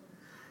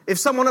 If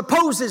someone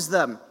opposes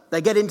them,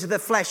 they get into the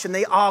flesh and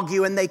they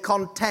argue and they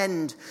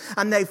contend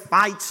and they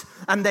fight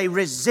and they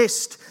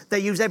resist. They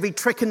use every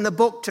trick in the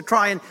book to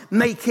try and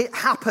make it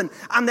happen.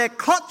 And they're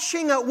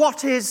clutching at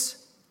what is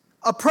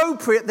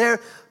appropriate. They're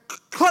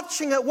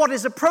clutching at what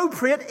is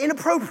appropriate,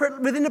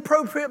 with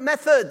inappropriate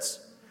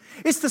methods.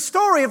 It's the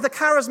story of the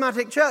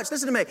charismatic church.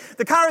 Listen to me.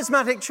 The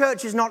charismatic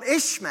church is not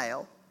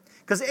Ishmael,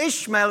 because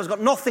Ishmael has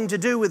got nothing to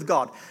do with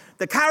God.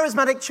 The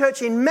charismatic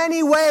church in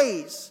many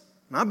ways,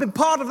 and I've been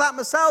part of that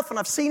myself, and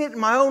I've seen it in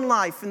my own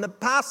life in the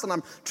past, and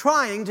I'm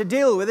trying to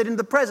deal with it in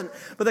the present.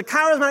 But the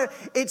charismatic,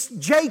 it's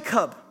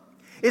Jacob.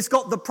 It's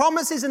got the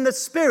promises in the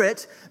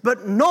Spirit,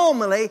 but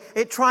normally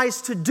it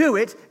tries to do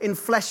it in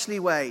fleshly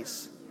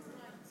ways.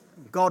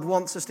 God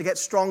wants us to get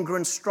stronger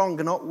and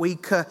stronger, not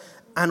weaker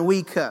and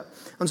weaker.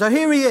 And so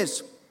here he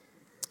is.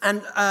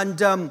 And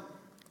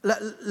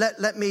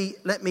let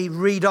me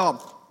read on.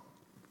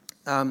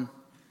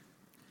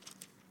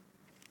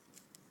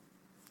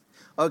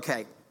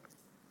 Okay.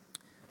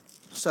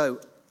 So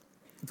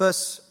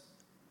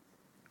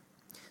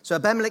So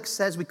Abimelech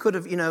says, we could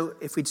have,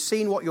 if we'd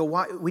seen what your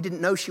wife, we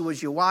didn't know she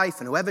was your wife,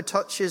 and whoever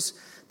touches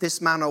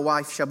this man or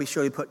wife shall be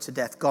surely put to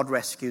death. God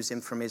rescues him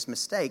from his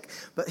mistake.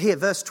 But here,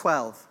 verse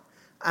 12.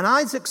 And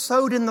Isaac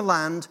sowed in the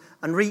land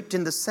and reaped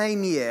in the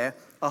same year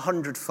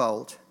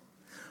 100-fold.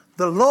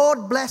 The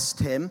Lord blessed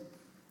him,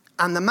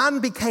 and the man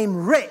became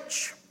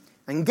rich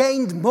and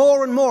gained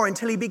more and more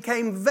until he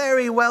became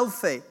very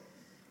wealthy.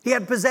 He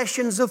had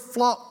possessions of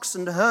flocks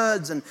and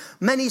herds and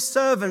many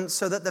servants,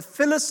 so that the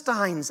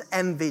Philistines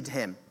envied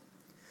him.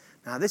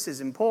 Now, this is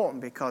important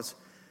because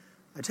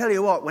I tell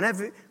you what,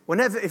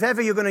 if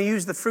ever you're going to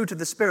use the fruit of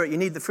the Spirit, you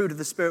need the fruit of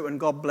the Spirit when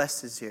God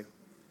blesses you.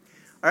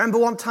 I remember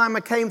one time I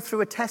came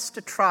through a test,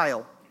 a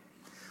trial.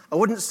 I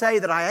wouldn't say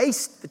that I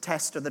aced the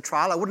test or the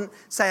trial. I wouldn't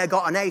say I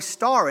got an A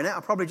star in it.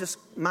 I probably just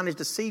managed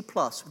a C+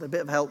 with a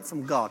bit of help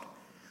from God.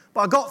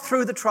 But I got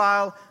through the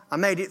trial. I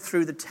made it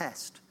through the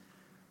test.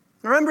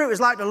 I remember it was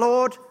like the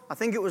Lord, I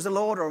think it was the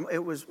Lord, or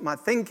it was my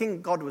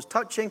thinking, God was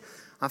touching.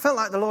 I felt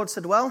like the Lord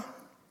said, well,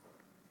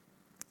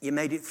 you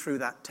made it through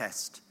that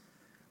test.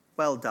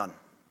 Well done.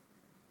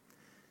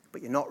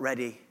 But you're not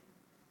ready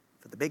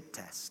for the big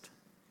test.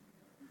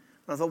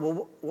 And I thought,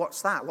 well,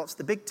 what's that? What's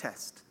the big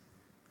test?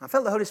 And I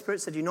felt the Holy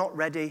Spirit said, you're not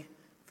ready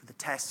for the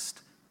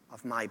test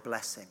of my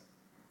blessing.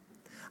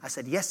 I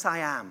said, yes, I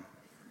am.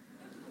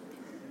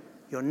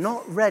 You're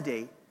not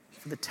ready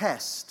for the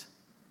test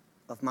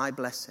of my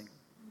blessing.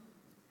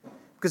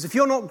 Because if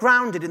you're not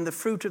grounded in the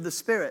fruit of the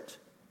Spirit,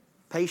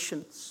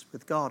 patience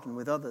with God and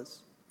with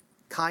others,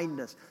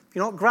 kindness, if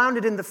you're not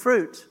grounded in the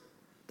fruit,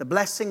 the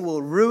blessing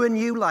will ruin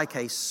you like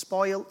a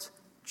spoilt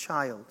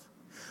child.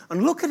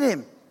 And look at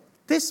him.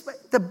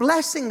 The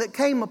blessing that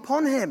came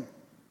upon him.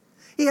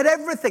 He had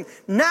everything.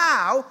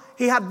 Now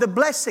he had the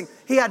blessing.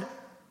 He had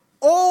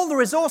all the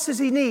resources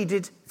he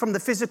needed from the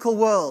physical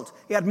world.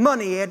 He had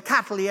money, he had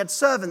cattle, he had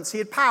servants, he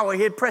had power,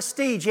 he had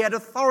prestige, he had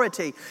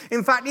authority.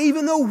 In fact,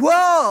 even the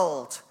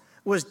world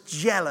was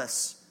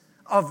jealous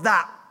of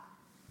that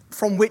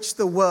from which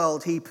the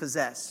world he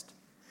possessed.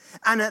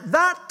 And at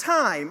that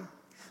time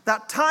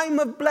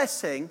of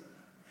blessing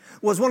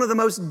was one of the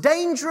most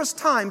dangerous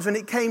times when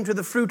it came to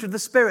the fruit of the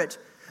Spirit.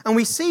 And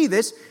we see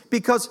this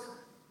because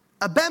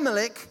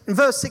Abimelech, in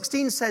verse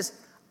 16, says,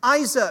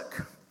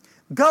 Isaac,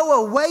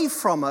 go away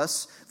from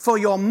us, for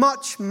you're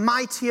much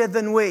mightier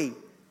than we.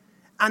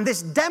 And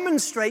this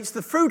demonstrates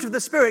the fruit of the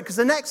Spirit, because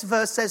the next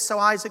verse says, so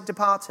Isaac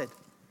departed.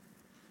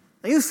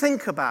 Now you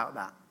think about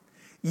that.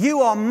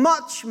 You are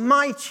much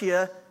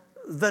mightier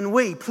than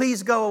we.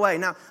 Please go away.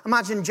 Now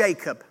imagine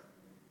Jacob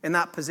in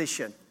that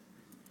position.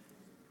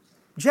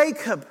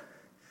 Jacob,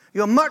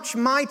 you're much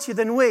mightier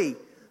than we.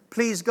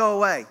 Please go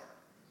away.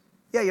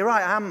 Yeah, you're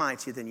right, I am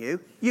mightier than you.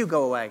 You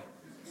go away.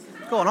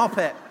 Go on, hop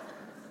it.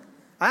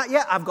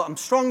 I'm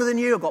stronger than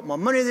you. I've got more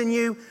money than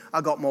you.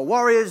 I've got more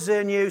warriors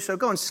than you. So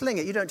go and sling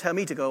it. You don't tell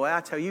me to go away.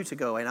 I tell you to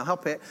go away. Now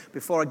hop it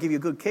before I give you a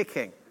good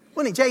kicking.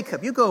 Wouldn't it,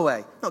 Jacob? You go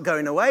away. Not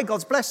going away.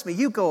 God's blessed me.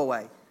 You go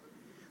away.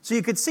 So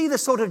you could see the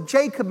sort of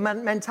Jacob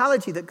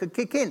mentality that could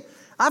kick in.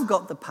 I've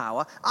got the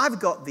power. I've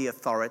got the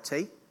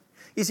authority.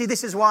 You see,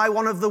 this is why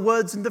one of the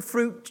words in the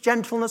fruit,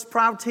 gentleness,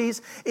 proud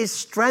tease, is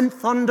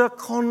strength under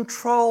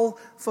control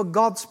for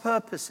God's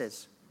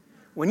purposes.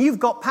 When you've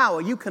got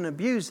power, you can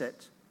abuse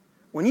it.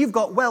 When you've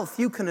got wealth,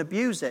 you can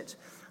abuse it.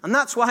 And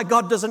that's why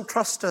God doesn't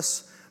trust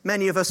us,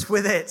 many of us,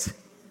 with it.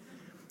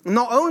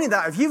 Not only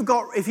that,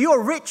 if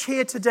you're rich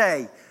here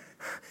today,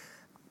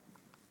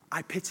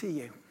 I pity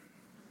you. You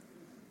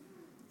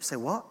say,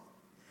 what?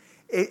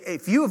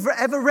 If you've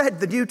ever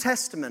read the New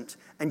Testament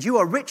and you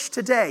are rich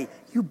today,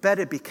 you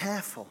better be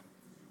careful.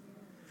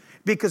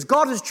 Because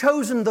God has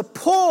chosen the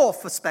poor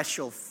for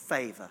special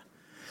favor.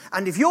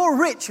 And if you're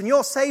rich and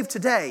you're saved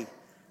today,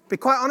 be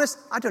quite honest,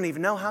 I don't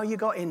even know how you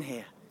got in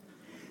here.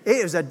 It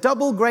is a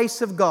double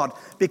grace of God,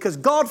 because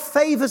God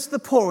favors the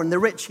poor and the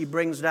rich he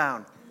brings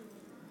down.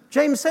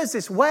 James says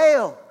this,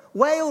 wail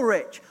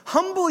rich,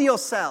 humble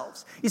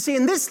yourselves. You see,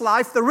 in this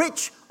life, the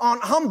rich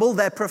aren't humble,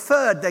 they're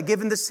preferred, they're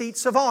given the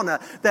seats of honor,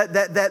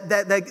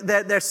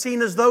 they're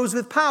seen as those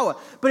with power.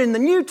 But in the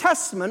New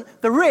Testament,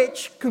 the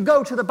rich can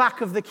go to the back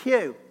of the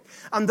queue,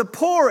 and the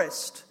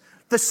poorest,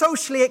 the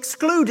socially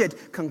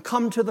excluded, can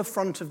come to the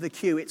front of the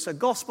queue. It's a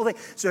gospel thing.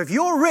 So if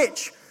you're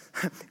rich,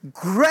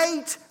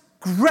 great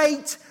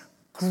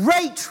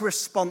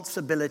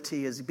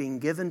responsibility is being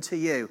given to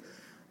you.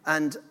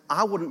 And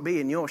I wouldn't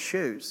be in your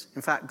shoes.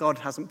 In fact, God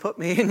hasn't put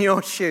me in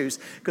your shoes,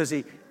 because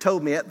he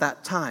told me at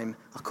that time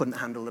I couldn't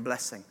handle the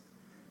blessing.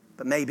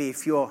 But maybe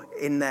if you're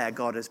in there,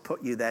 God has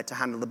put you there to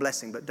handle the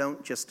blessing. But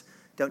don't just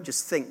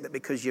think that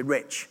because you're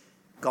rich,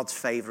 God's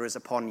favor is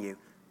upon you.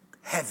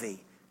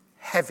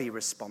 Heavy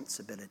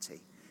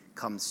responsibility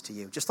comes to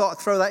you. Just thought I'd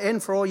throw that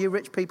in for all you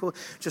rich people.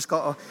 Just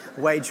got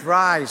a wage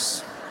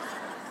rise.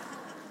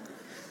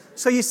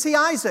 So you see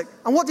Isaac.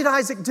 And what did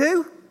Isaac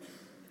do?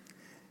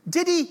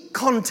 Did he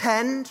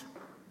contend?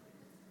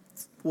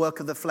 Work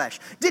of the flesh.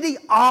 Did he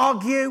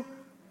argue?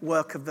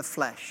 Work of the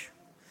flesh.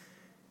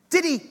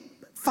 Did he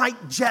fight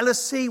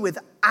jealousy with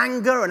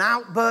anger and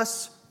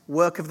outbursts?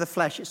 Work of the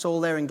flesh. It's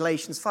all there in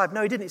Galatians 5.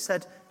 No, he didn't. He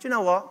said, do you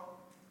know what?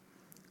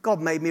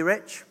 God made me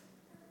rich.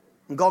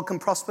 And God can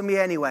prosper me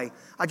anyway.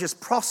 I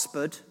just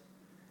prospered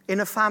in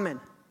a famine.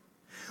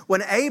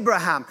 When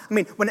Abraham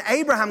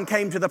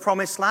came to the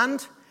promised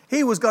land,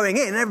 he was going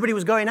in and everybody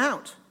was going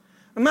out.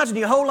 Imagine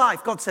your whole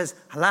life, God says,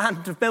 a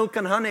land of milk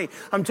and honey.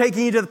 I'm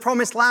taking you to the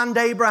promised land,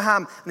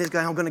 Abraham. And he's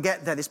going, I'm going to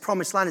get there. This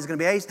promised land is going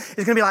to be it's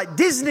going to be like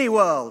Disney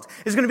World.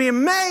 It's going to be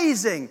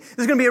amazing.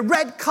 There's going to be a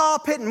red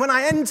carpet. And when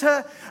I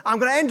enter, I'm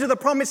going to enter the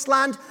promised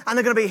land. And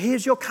they're going to be,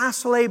 here's your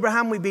castle,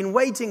 Abraham. We've been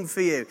waiting for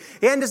you.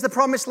 He enters the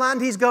promised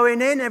land. He's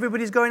going in.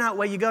 Everybody's going out.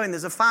 Where are you going?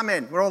 There's a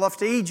famine. We're all off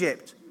to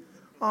Egypt.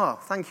 Oh,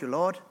 thank you,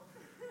 Lord.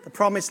 The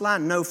promised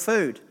land, no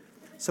food.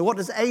 So what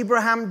does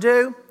Abraham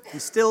do?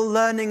 He's still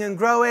learning and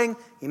growing.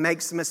 He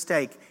makes a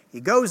mistake.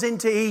 He goes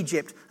into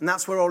Egypt, and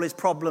that's where all his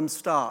problems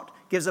start.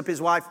 Gives up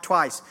his wife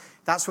twice.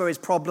 That's where his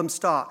problems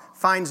start.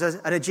 Finds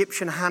an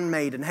Egyptian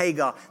handmaid and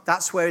Hagar.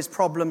 That's where his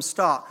problems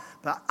start.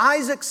 But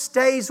Isaac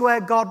stays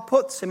where God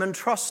puts him and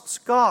trusts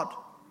God.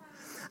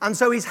 And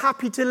so he's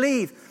happy to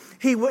leave.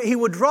 He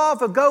would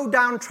rather go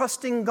down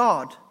trusting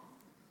God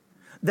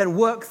than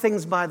work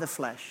things by the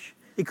flesh.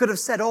 He could have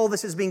said, all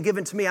this has been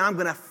given to me, and I'm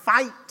going to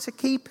fight to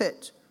keep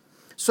it.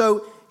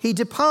 So he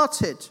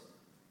departed.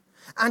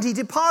 And he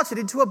departed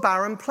into a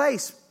barren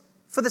place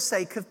for the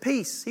sake of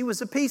peace. He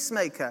was a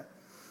peacemaker.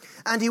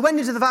 And he went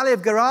into the valley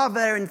of Gerar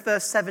there in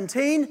verse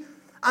 17,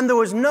 and there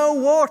was no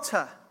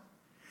water.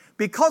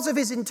 Because of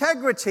his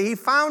integrity, he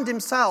found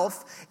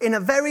himself in a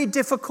very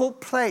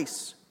difficult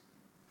place.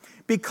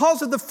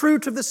 Because of the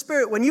fruit of the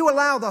Spirit, when you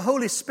allow the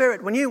Holy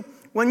Spirit, when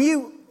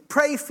you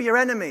pray for your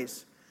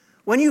enemies,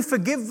 when you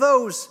forgive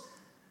those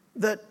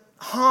that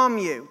harm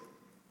you,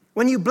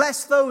 when you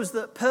bless those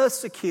that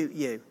persecute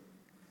you,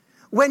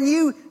 when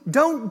you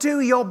don't do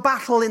your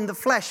battle in the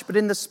flesh but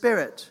in the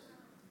Spirit,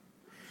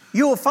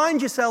 you will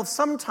find yourself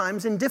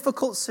sometimes in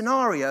difficult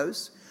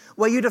scenarios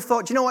where you'd have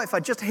thought, you know what, if I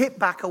just hit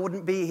back, I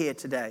wouldn't be here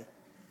today.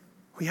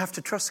 We have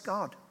to trust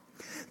God.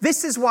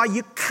 This is why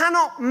you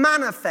cannot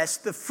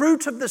manifest the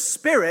fruit of the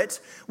Spirit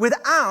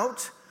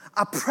without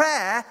a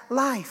prayer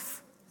life.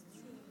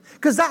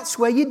 Because that's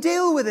where you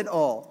deal with it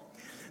all.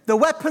 The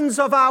weapons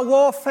of our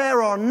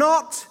warfare are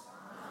not,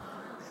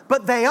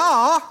 but they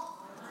are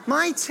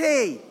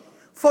mighty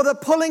for the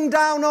pulling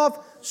down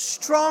of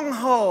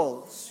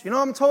strongholds. You know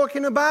what I'm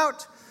talking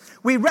about?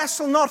 We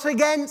wrestle not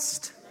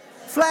against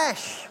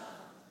flesh.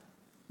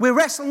 We're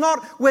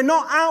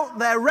not out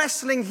there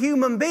wrestling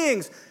human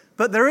beings,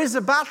 but there is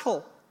a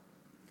battle.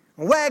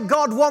 Where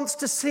God wants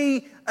to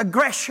see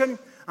aggression,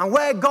 and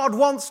where God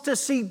wants to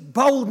see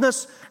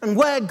boldness, and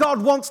where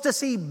God wants to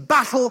see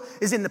battle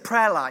is in the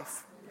prayer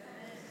life.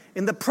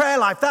 In the prayer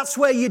life, that's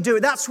where you do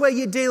it. That's where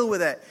you deal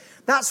with it.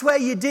 That's where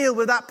you deal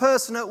with that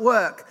person at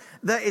work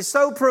that is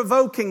so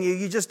provoking you,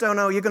 you just don't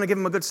know. You're going to give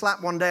him a good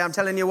slap one day. I'm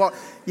telling you what,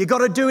 you got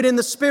to do it in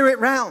the spirit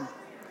realm.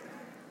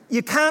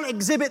 You can't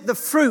exhibit the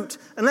fruit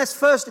unless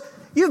first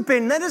you've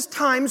been there. There's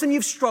times when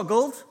you've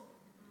struggled.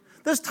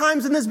 There's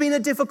times when there's been a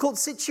difficult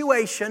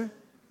situation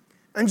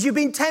and you've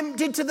been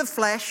tempted to the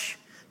flesh,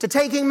 to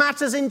taking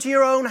matters into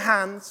your own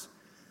hands.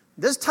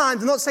 There's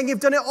times, I'm not saying you've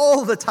done it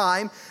all the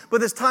time, but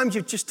there's times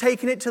you've just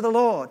taken it to the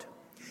Lord.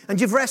 And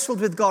you've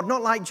wrestled with God,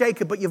 not like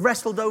Jacob, but you've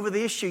wrestled over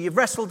the issue. You've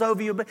wrestled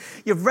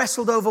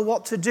over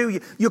what to do.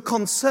 Your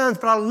concerns,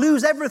 but I'll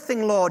lose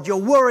everything, Lord. Your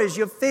worries,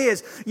 your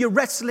fears. You're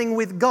wrestling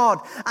with God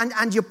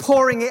and you're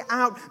pouring it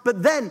out.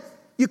 But then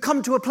you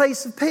come to a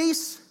place of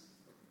peace.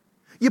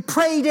 You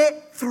prayed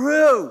it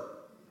through.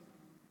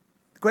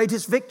 The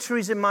greatest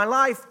victories in my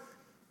life,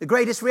 the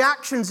greatest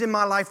reactions in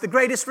my life, the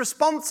greatest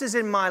responses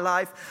in my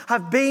life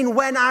have been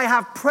when I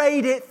have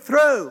prayed it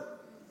through.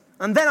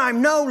 And then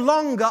I'm no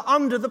longer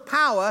under the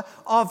power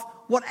of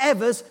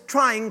whatever's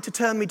trying to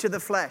turn me to the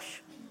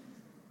flesh.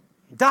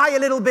 Die a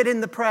little bit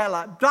in the prayer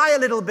life. Die a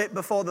little bit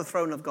before the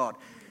throne of God.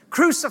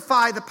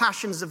 Crucify the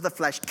passions of the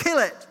flesh. Kill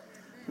it.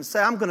 And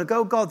say, I'm going to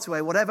go God's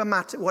way. Whatever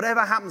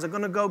happens, I'm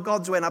going to go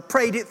God's way. And I've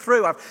prayed it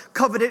through. I've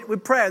covered it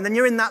with prayer. And then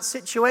you're in that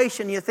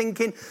situation. You're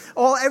thinking,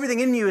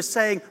 everything in you is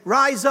saying,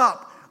 rise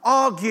up,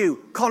 argue,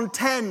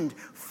 contend,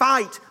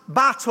 fight,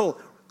 battle,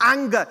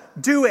 anger,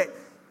 do it.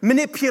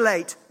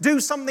 Manipulate, do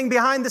something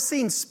behind the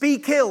scenes,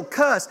 speak ill,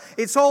 curse.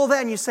 It's all there.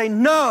 And you say,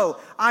 no,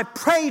 I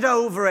prayed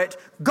over it.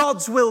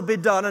 God's will be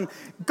done and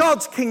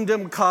God's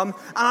kingdom come.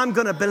 And I'm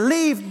going to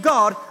believe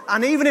God.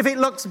 And even if it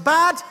looks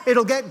bad,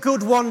 it'll get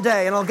good one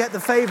day and I'll get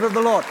the favor of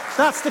the Lord.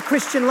 That's the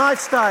Christian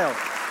lifestyle.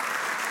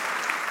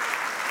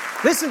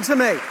 Listen to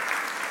me.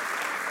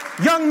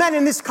 Young men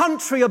in this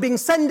country are being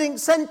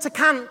sent to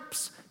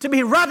camps to be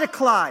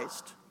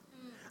radicalized.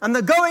 And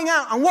they're going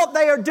out, and what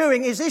they are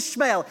doing is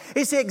Ishmael.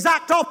 It's the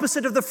exact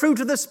opposite of the fruit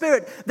of the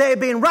Spirit. They're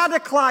being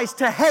radicalized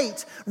to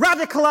hate,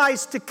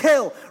 radicalized to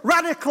kill,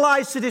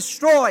 radicalized to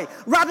destroy,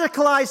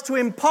 radicalized to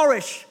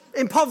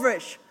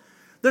impoverish.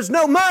 There's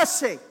no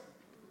mercy.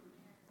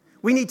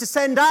 We need to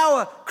send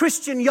our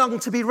Christian young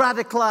to be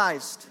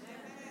radicalized.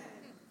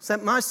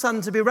 Sent my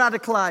son to be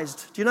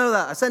radicalized. Do you know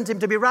that? I sent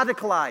him to be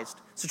radicalized.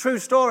 It's a true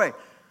story.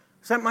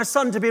 Sent my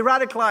son to be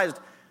radicalized.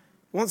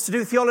 He wants to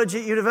do theology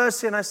at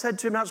university, and I said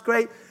to him, that's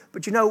great,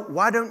 But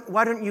why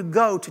don't you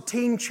go to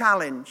Teen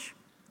Challenge,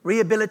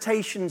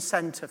 Rehabilitation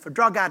Center for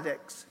drug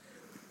addicts?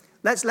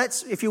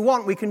 Let's, if you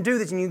want, we can do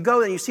this. And you can go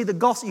there and you see the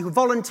gospel. You can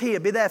volunteer,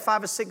 be there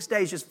 5 or 6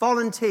 days, just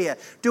volunteer,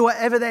 do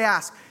whatever they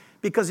ask.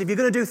 Because if you're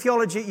going to do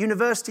theology at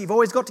university, you've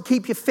always got to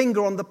keep your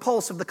finger on the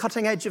pulse of the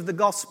cutting edge of the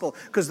gospel,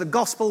 because the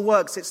gospel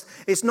works.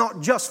 It's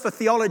not just for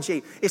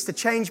theology, it's to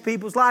change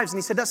people's lives. And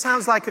he said, that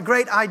sounds like a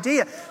great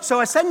idea. So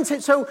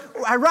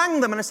I rang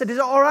them and I said, is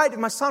it all right if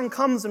my son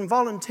comes and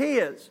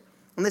volunteers?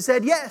 And they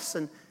said, yes.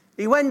 And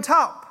he went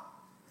up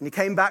and he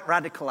came back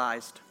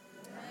radicalized.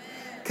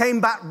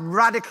 Came back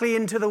radically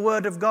into the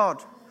Word of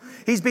God.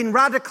 He's been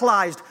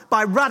radicalized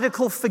by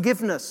radical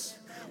forgiveness,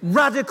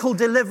 radical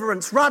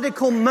deliverance,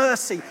 radical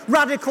mercy,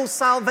 radical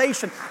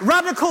salvation,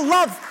 radical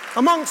love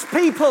amongst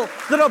people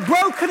that are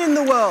broken in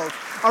the world,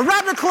 a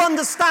radical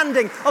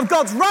understanding of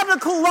God's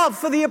radical love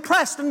for the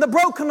oppressed and the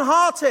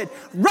brokenhearted.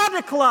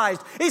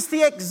 Radicalized is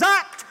the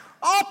exact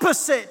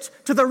opposite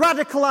to the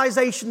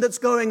radicalization that's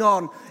going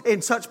on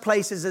in such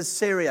places as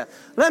Syria.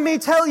 Let me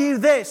tell you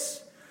this.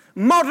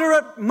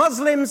 Moderate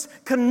Muslims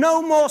can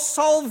no more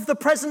solve the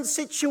present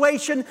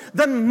situation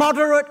than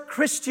moderate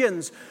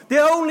Christians. The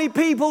only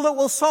people that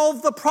will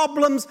solve the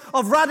problems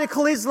of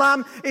radical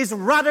Islam is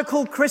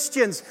radical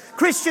Christians.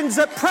 Christians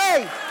that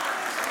pray.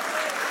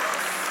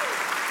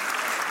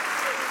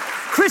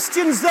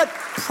 Christians that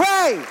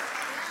pray.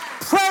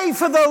 Pray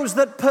for those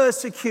that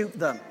persecute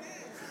them.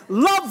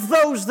 Love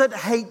those that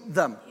hate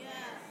them.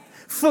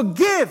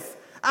 Forgive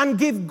and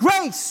give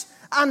grace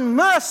and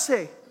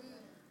mercy.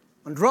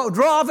 And would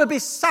rather be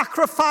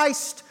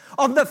sacrificed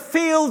on the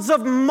fields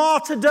of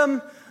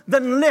martyrdom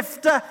than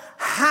lift a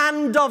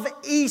hand of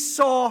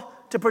Esau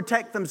to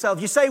protect themselves.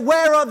 You say,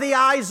 where are the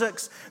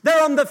Isaacs?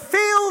 They're on the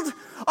field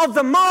of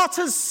the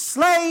martyrs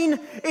slain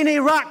in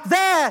Iraq.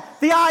 There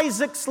the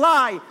Isaacs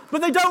lie.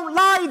 But they don't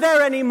lie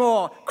there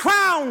anymore.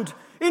 Crowned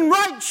in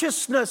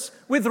righteousness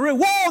with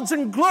rewards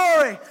and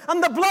glory.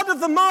 And the blood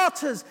of the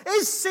martyrs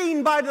is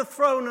seen by the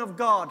throne of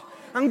God.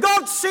 And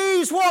God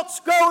sees what's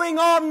going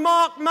on,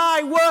 mark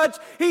my words.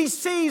 He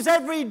sees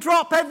every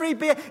drop, every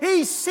beer.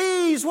 He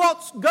sees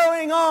what's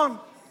going on.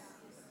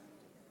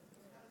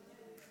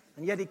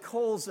 And yet he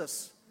calls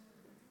us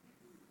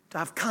to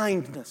have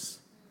kindness,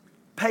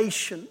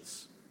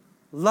 patience,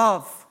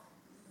 love,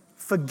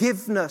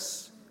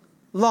 forgiveness,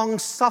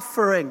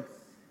 long-suffering,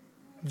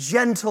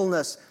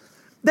 gentleness.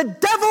 The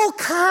devil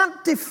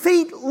can't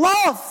defeat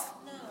love.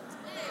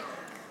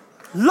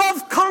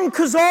 Love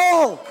conquers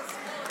all.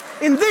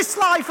 In this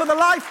life or the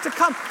life to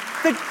come,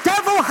 the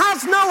devil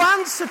has no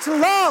answer to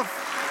love,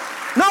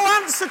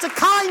 no answer to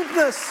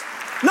kindness,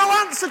 no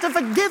answer to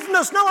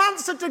forgiveness, no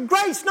answer to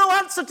grace, no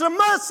answer to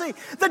mercy.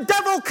 The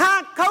devil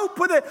can't cope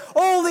with it.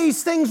 All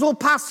these things will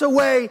pass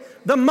away.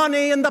 The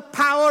money and the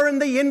power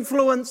and the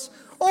influence,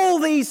 all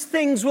these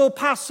things will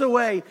pass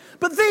away.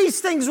 But these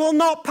things will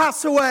not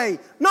pass away.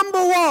 Number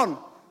one.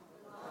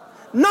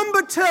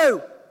 Number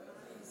two.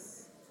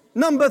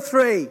 Number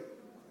three.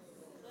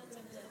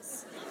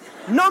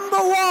 Number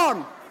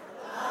one.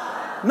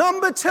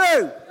 Number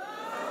two.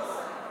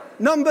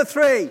 Number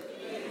three.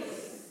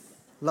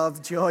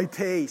 Love, joy,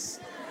 peace.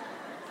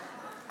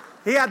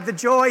 He had the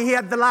joy, he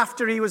had the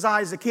laughter, he was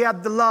Isaac. He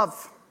had the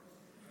love.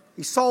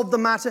 He solved the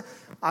matter.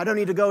 I don't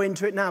need to go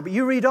into it now, but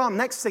you read on.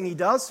 Next thing he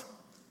does,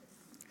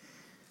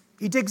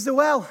 he digs the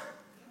well.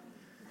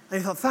 And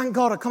he thought, thank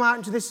God I come out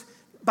into this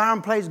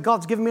barren place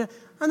God's given me.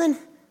 And then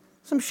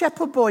some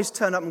shepherd boys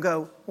turn up and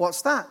go,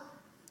 what's that?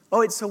 Oh,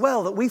 it's a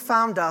well that we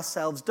found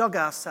ourselves, dug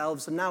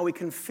ourselves, and now we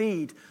can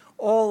feed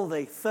all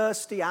the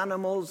thirsty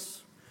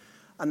animals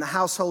and the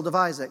household of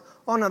Isaac.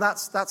 Oh, no,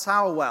 that's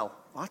our well.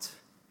 What?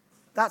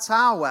 That's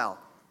our well.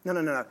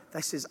 No.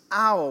 This is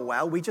our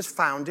well. We just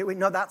found it.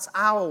 No, that's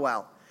our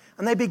well.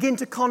 And they begin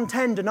to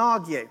contend and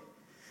argue.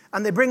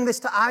 And they bring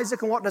this to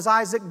Isaac, and what does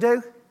Isaac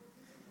do?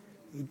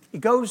 He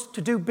goes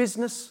to do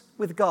business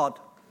with God.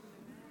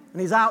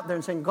 And he's out there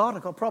and saying, God,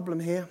 I've got a problem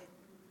here.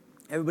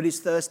 Everybody's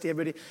thirsty,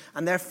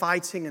 and they're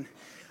fighting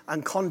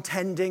and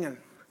contending. And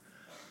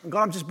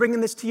God, I'm just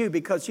bringing this to you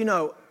because,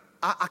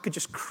 I could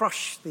just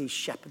crush these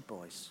shepherd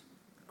boys.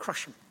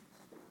 Crush them.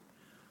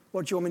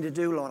 What do you want me to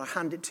do, Lord? I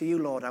hand it to you,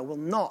 Lord. I will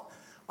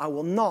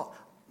not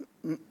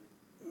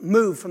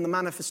move from the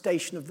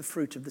manifestation of the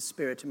fruit of the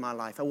Spirit in my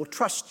life. I will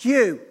trust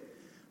you.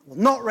 I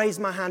will not raise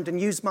my hand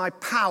and use my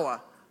power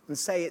and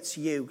say it's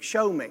you.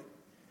 Show me.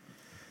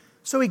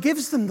 So he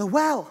gives them the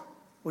well.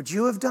 Would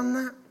you have done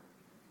that?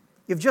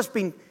 You've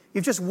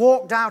just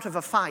walked out of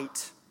a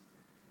fight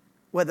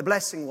where the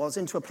blessing was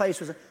into a place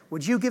where,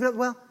 would you give it up the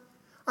well?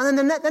 And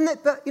then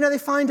they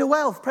find a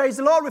well. Praise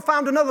the Lord, we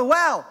found another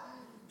well.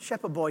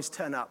 Shepherd boys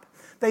turn up.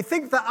 They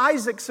think that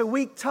Isaac's a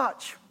weak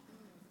touch.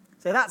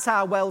 Say, that's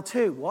our well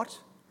too. What?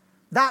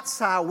 That's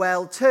our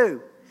well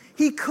too.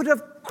 He could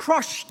have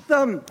crushed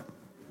them.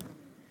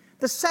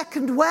 The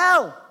second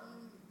well.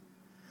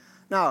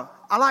 Now,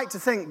 I like to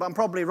think, but I'm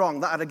probably wrong,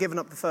 that I'd have given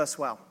up the first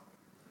well.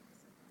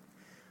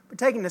 But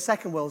taking the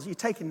second well, you're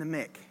taking the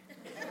mick.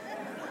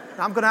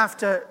 Now, I'm going to have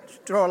to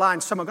draw a line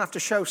somewhere. I'm going to have to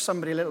show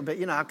somebody a little bit.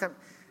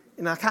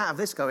 I can't have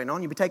this going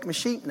on. You'll be taking my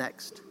sheep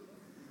next.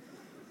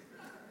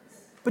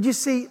 But you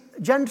see,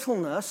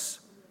 gentleness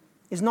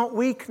is not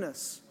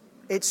weakness.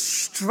 It's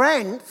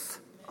strength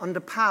under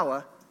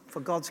power for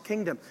God's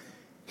kingdom.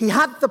 He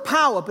had the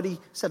power, but he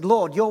said,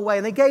 Lord, your way.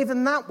 And they gave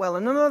him that well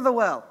and another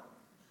well.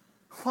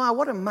 Wow,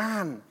 what a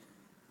man.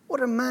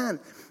 What a man.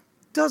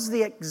 Does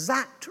the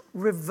exact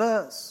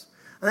reverse.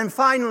 And then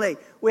finally,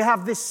 we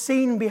have this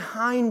scene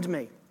behind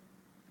me.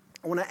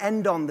 I want to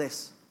end on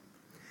this.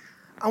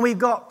 And we've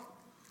got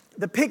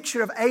the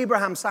picture of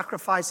Abraham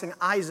sacrificing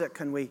Isaac,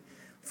 and we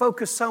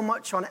focus so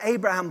much on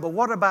Abraham, but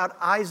what about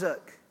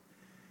Isaac?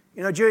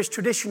 You know, Jewish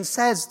tradition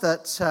says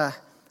that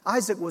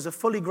Isaac was a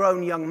fully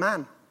grown young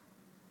man.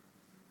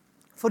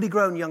 Fully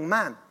grown young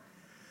man.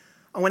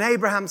 And when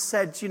Abraham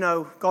said, you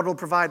know, God will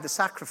provide the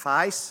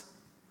sacrifice,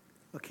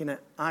 looking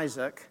at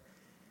Isaac,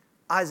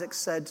 Isaac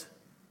said,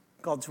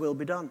 God's will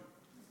be done.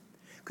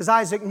 Because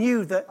Isaac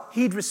knew that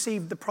he'd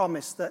received the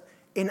promise that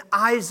in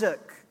Isaac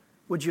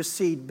would your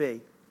seed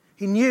be.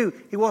 He knew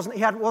he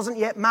wasn't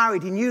yet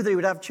married. He knew that he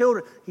would have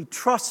children. He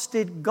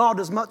trusted God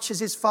as much as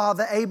his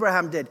father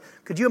Abraham did.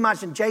 Could you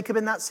imagine Jacob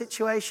in that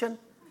situation?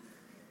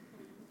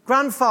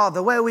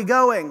 Grandfather, where are we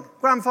going?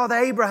 Grandfather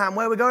Abraham,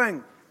 where are we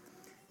going?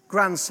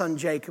 Grandson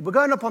Jacob, we're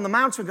going up on the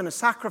mountain, we're going to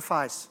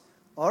sacrifice.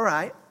 All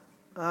right.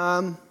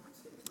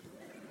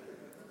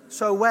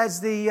 So where's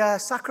the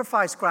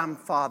sacrifice,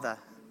 grandfather?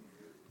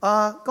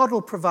 God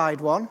will provide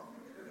one.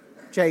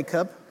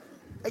 Jacob.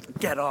 Hey,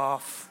 get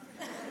off.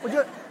 What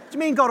do you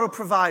mean God will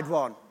provide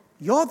one?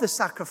 You're the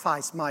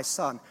sacrifice, my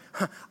son.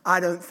 I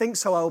don't think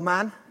so, old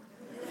man.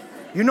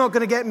 You're not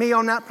going to get me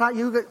on that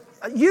planet.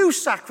 You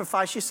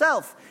sacrifice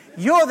yourself.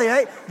 You're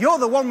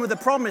the one with the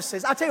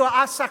promises. I tell you what,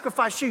 I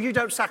sacrifice you. You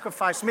don't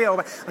sacrifice me.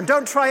 And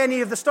don't try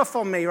any of the stuff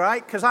on me,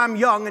 right? Because I'm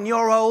young and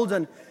you're old.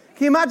 And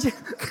can you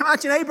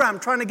imagine Abraham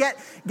trying to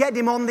get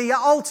him on the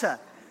altar?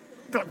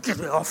 Get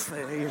it off. Come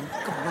on.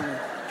 Do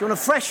you want a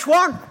fresh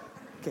one?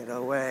 Get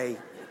away.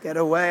 Get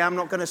away. I'm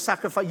not going to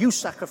sacrifice. You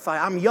sacrifice.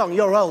 I'm young.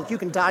 You're old. You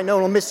can die. No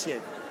one will miss you. You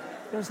know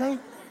what I'm saying?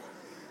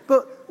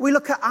 But we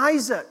look at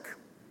Isaac.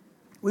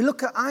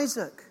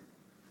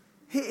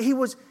 He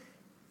was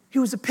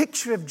a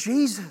picture of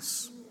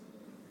Jesus.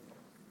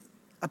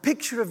 A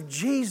picture of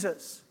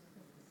Jesus,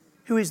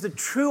 who is the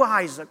true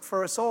Isaac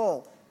for us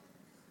all.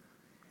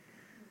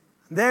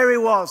 There he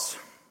was.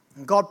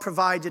 And God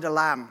provided a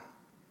lamb.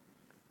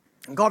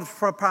 And God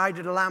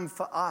provided a lamb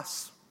for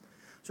us,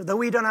 so that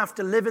we don't have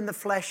to live in the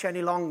flesh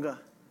any longer,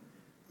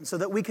 and so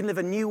that we can live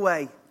a new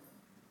way.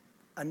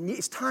 And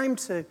it's time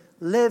to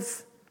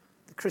live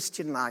the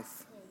Christian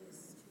life.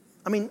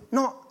 I mean,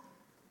 not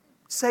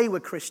say we're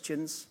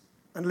Christians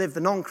and live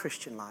the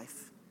non-Christian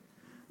life.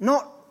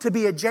 Not to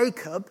be a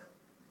Jacob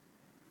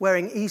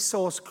wearing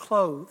Esau's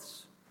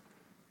clothes.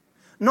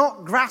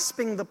 Not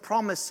grasping the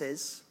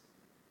promises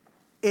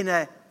in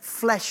a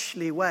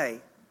fleshly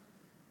way.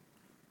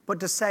 But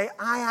to say,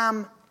 I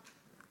am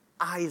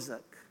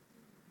Isaac.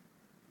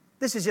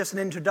 This is just an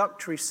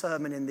introductory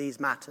sermon in these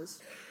matters.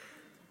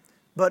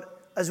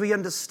 But as we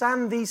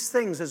understand these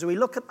things, as we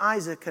look at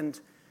Isaac, and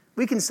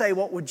we can say,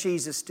 what would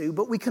Jesus do?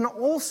 But we can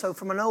also,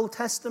 from an Old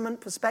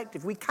Testament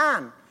perspective, we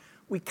can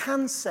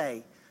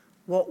say,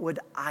 what would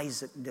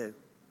Isaac do?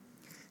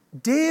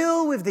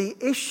 Deal with the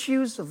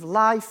issues of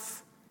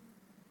life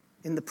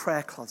in the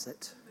prayer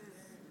closet.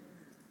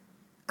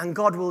 And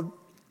God will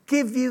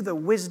give you the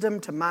wisdom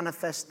to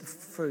manifest the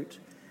fruit.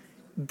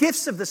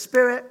 Gifts of the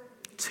Spirit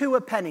to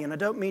a penny. And I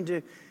don't mean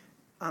to,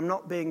 I'm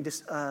not being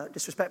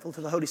disrespectful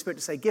to the Holy Spirit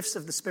to say gifts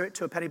of the Spirit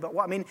to a penny, but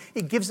what I mean,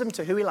 he gives them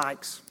to who he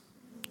likes.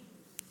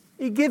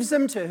 He gives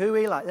them to who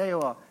he likes. There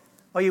you are.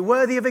 Are you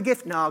worthy of a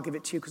gift? No, I'll give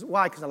it to you.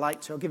 Why? Because I like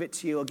to. I'll give it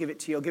to you. I'll give it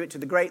to you. I'll give it to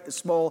the great, the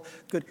small,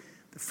 good.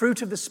 The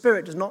fruit of the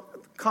Spirit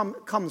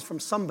comes from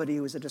somebody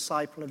who is a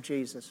disciple of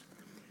Jesus.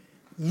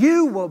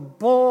 You were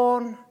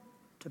born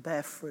to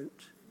bear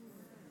fruit.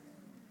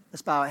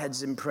 Let's bow our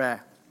heads in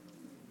prayer.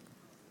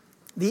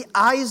 The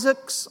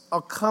Isaacs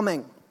are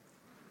coming.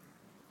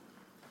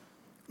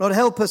 Lord,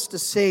 help us to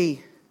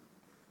see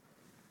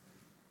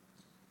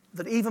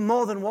that even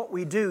more than what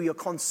we do, you're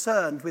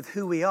concerned with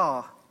who we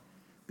are,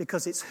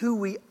 because it's who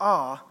we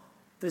are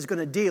that is going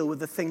to deal with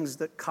the things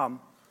that come.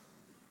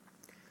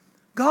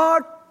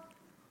 God,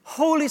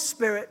 Holy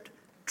Spirit,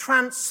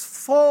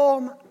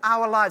 transform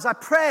our lives. I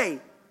pray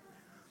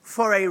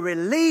for a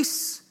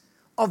release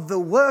of the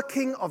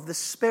working of the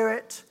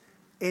Spirit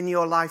in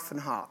your life and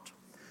heart.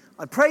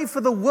 I pray for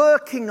the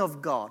working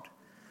of God.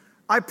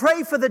 I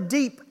pray for the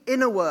deep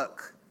inner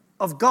work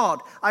of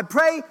God. I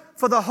pray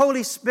for the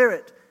Holy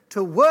Spirit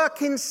to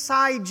work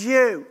inside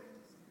you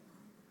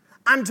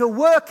and to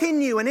work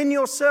in you and in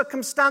your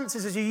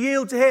circumstances as you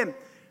yield to Him,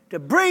 to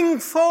bring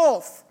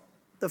forth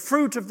the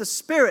fruit of the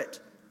Spirit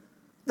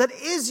that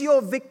is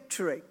your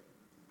victory.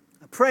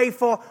 I pray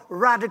for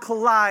radical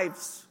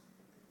lives.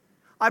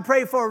 I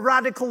pray for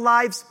radical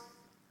lives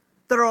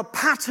that are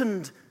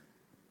patterned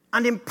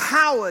and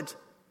empowered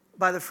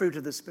by the fruit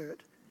of the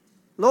Spirit.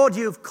 Lord,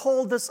 you've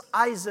called us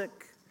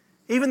Isaac.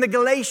 Even the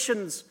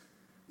Galatians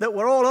that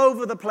were all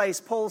over the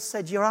place, Paul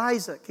said, you're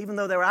Isaac. Even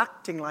though they were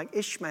acting like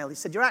Ishmael, he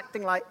said, you're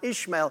acting like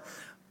Ishmael,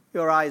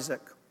 you're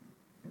Isaac.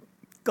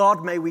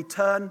 God, may we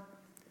turn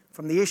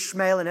from the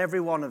Ishmael in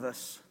every one of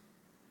us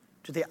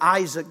to the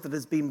Isaac that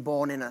has been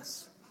born in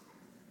us,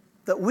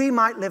 that we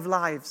might live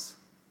lives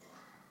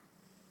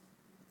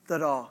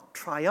that are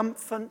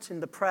triumphant in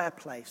the prayer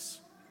place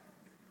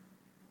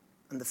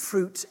and the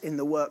fruit in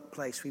the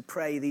workplace. We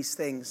pray these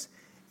things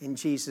in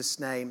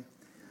Jesus' name.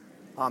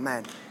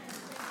 Amen.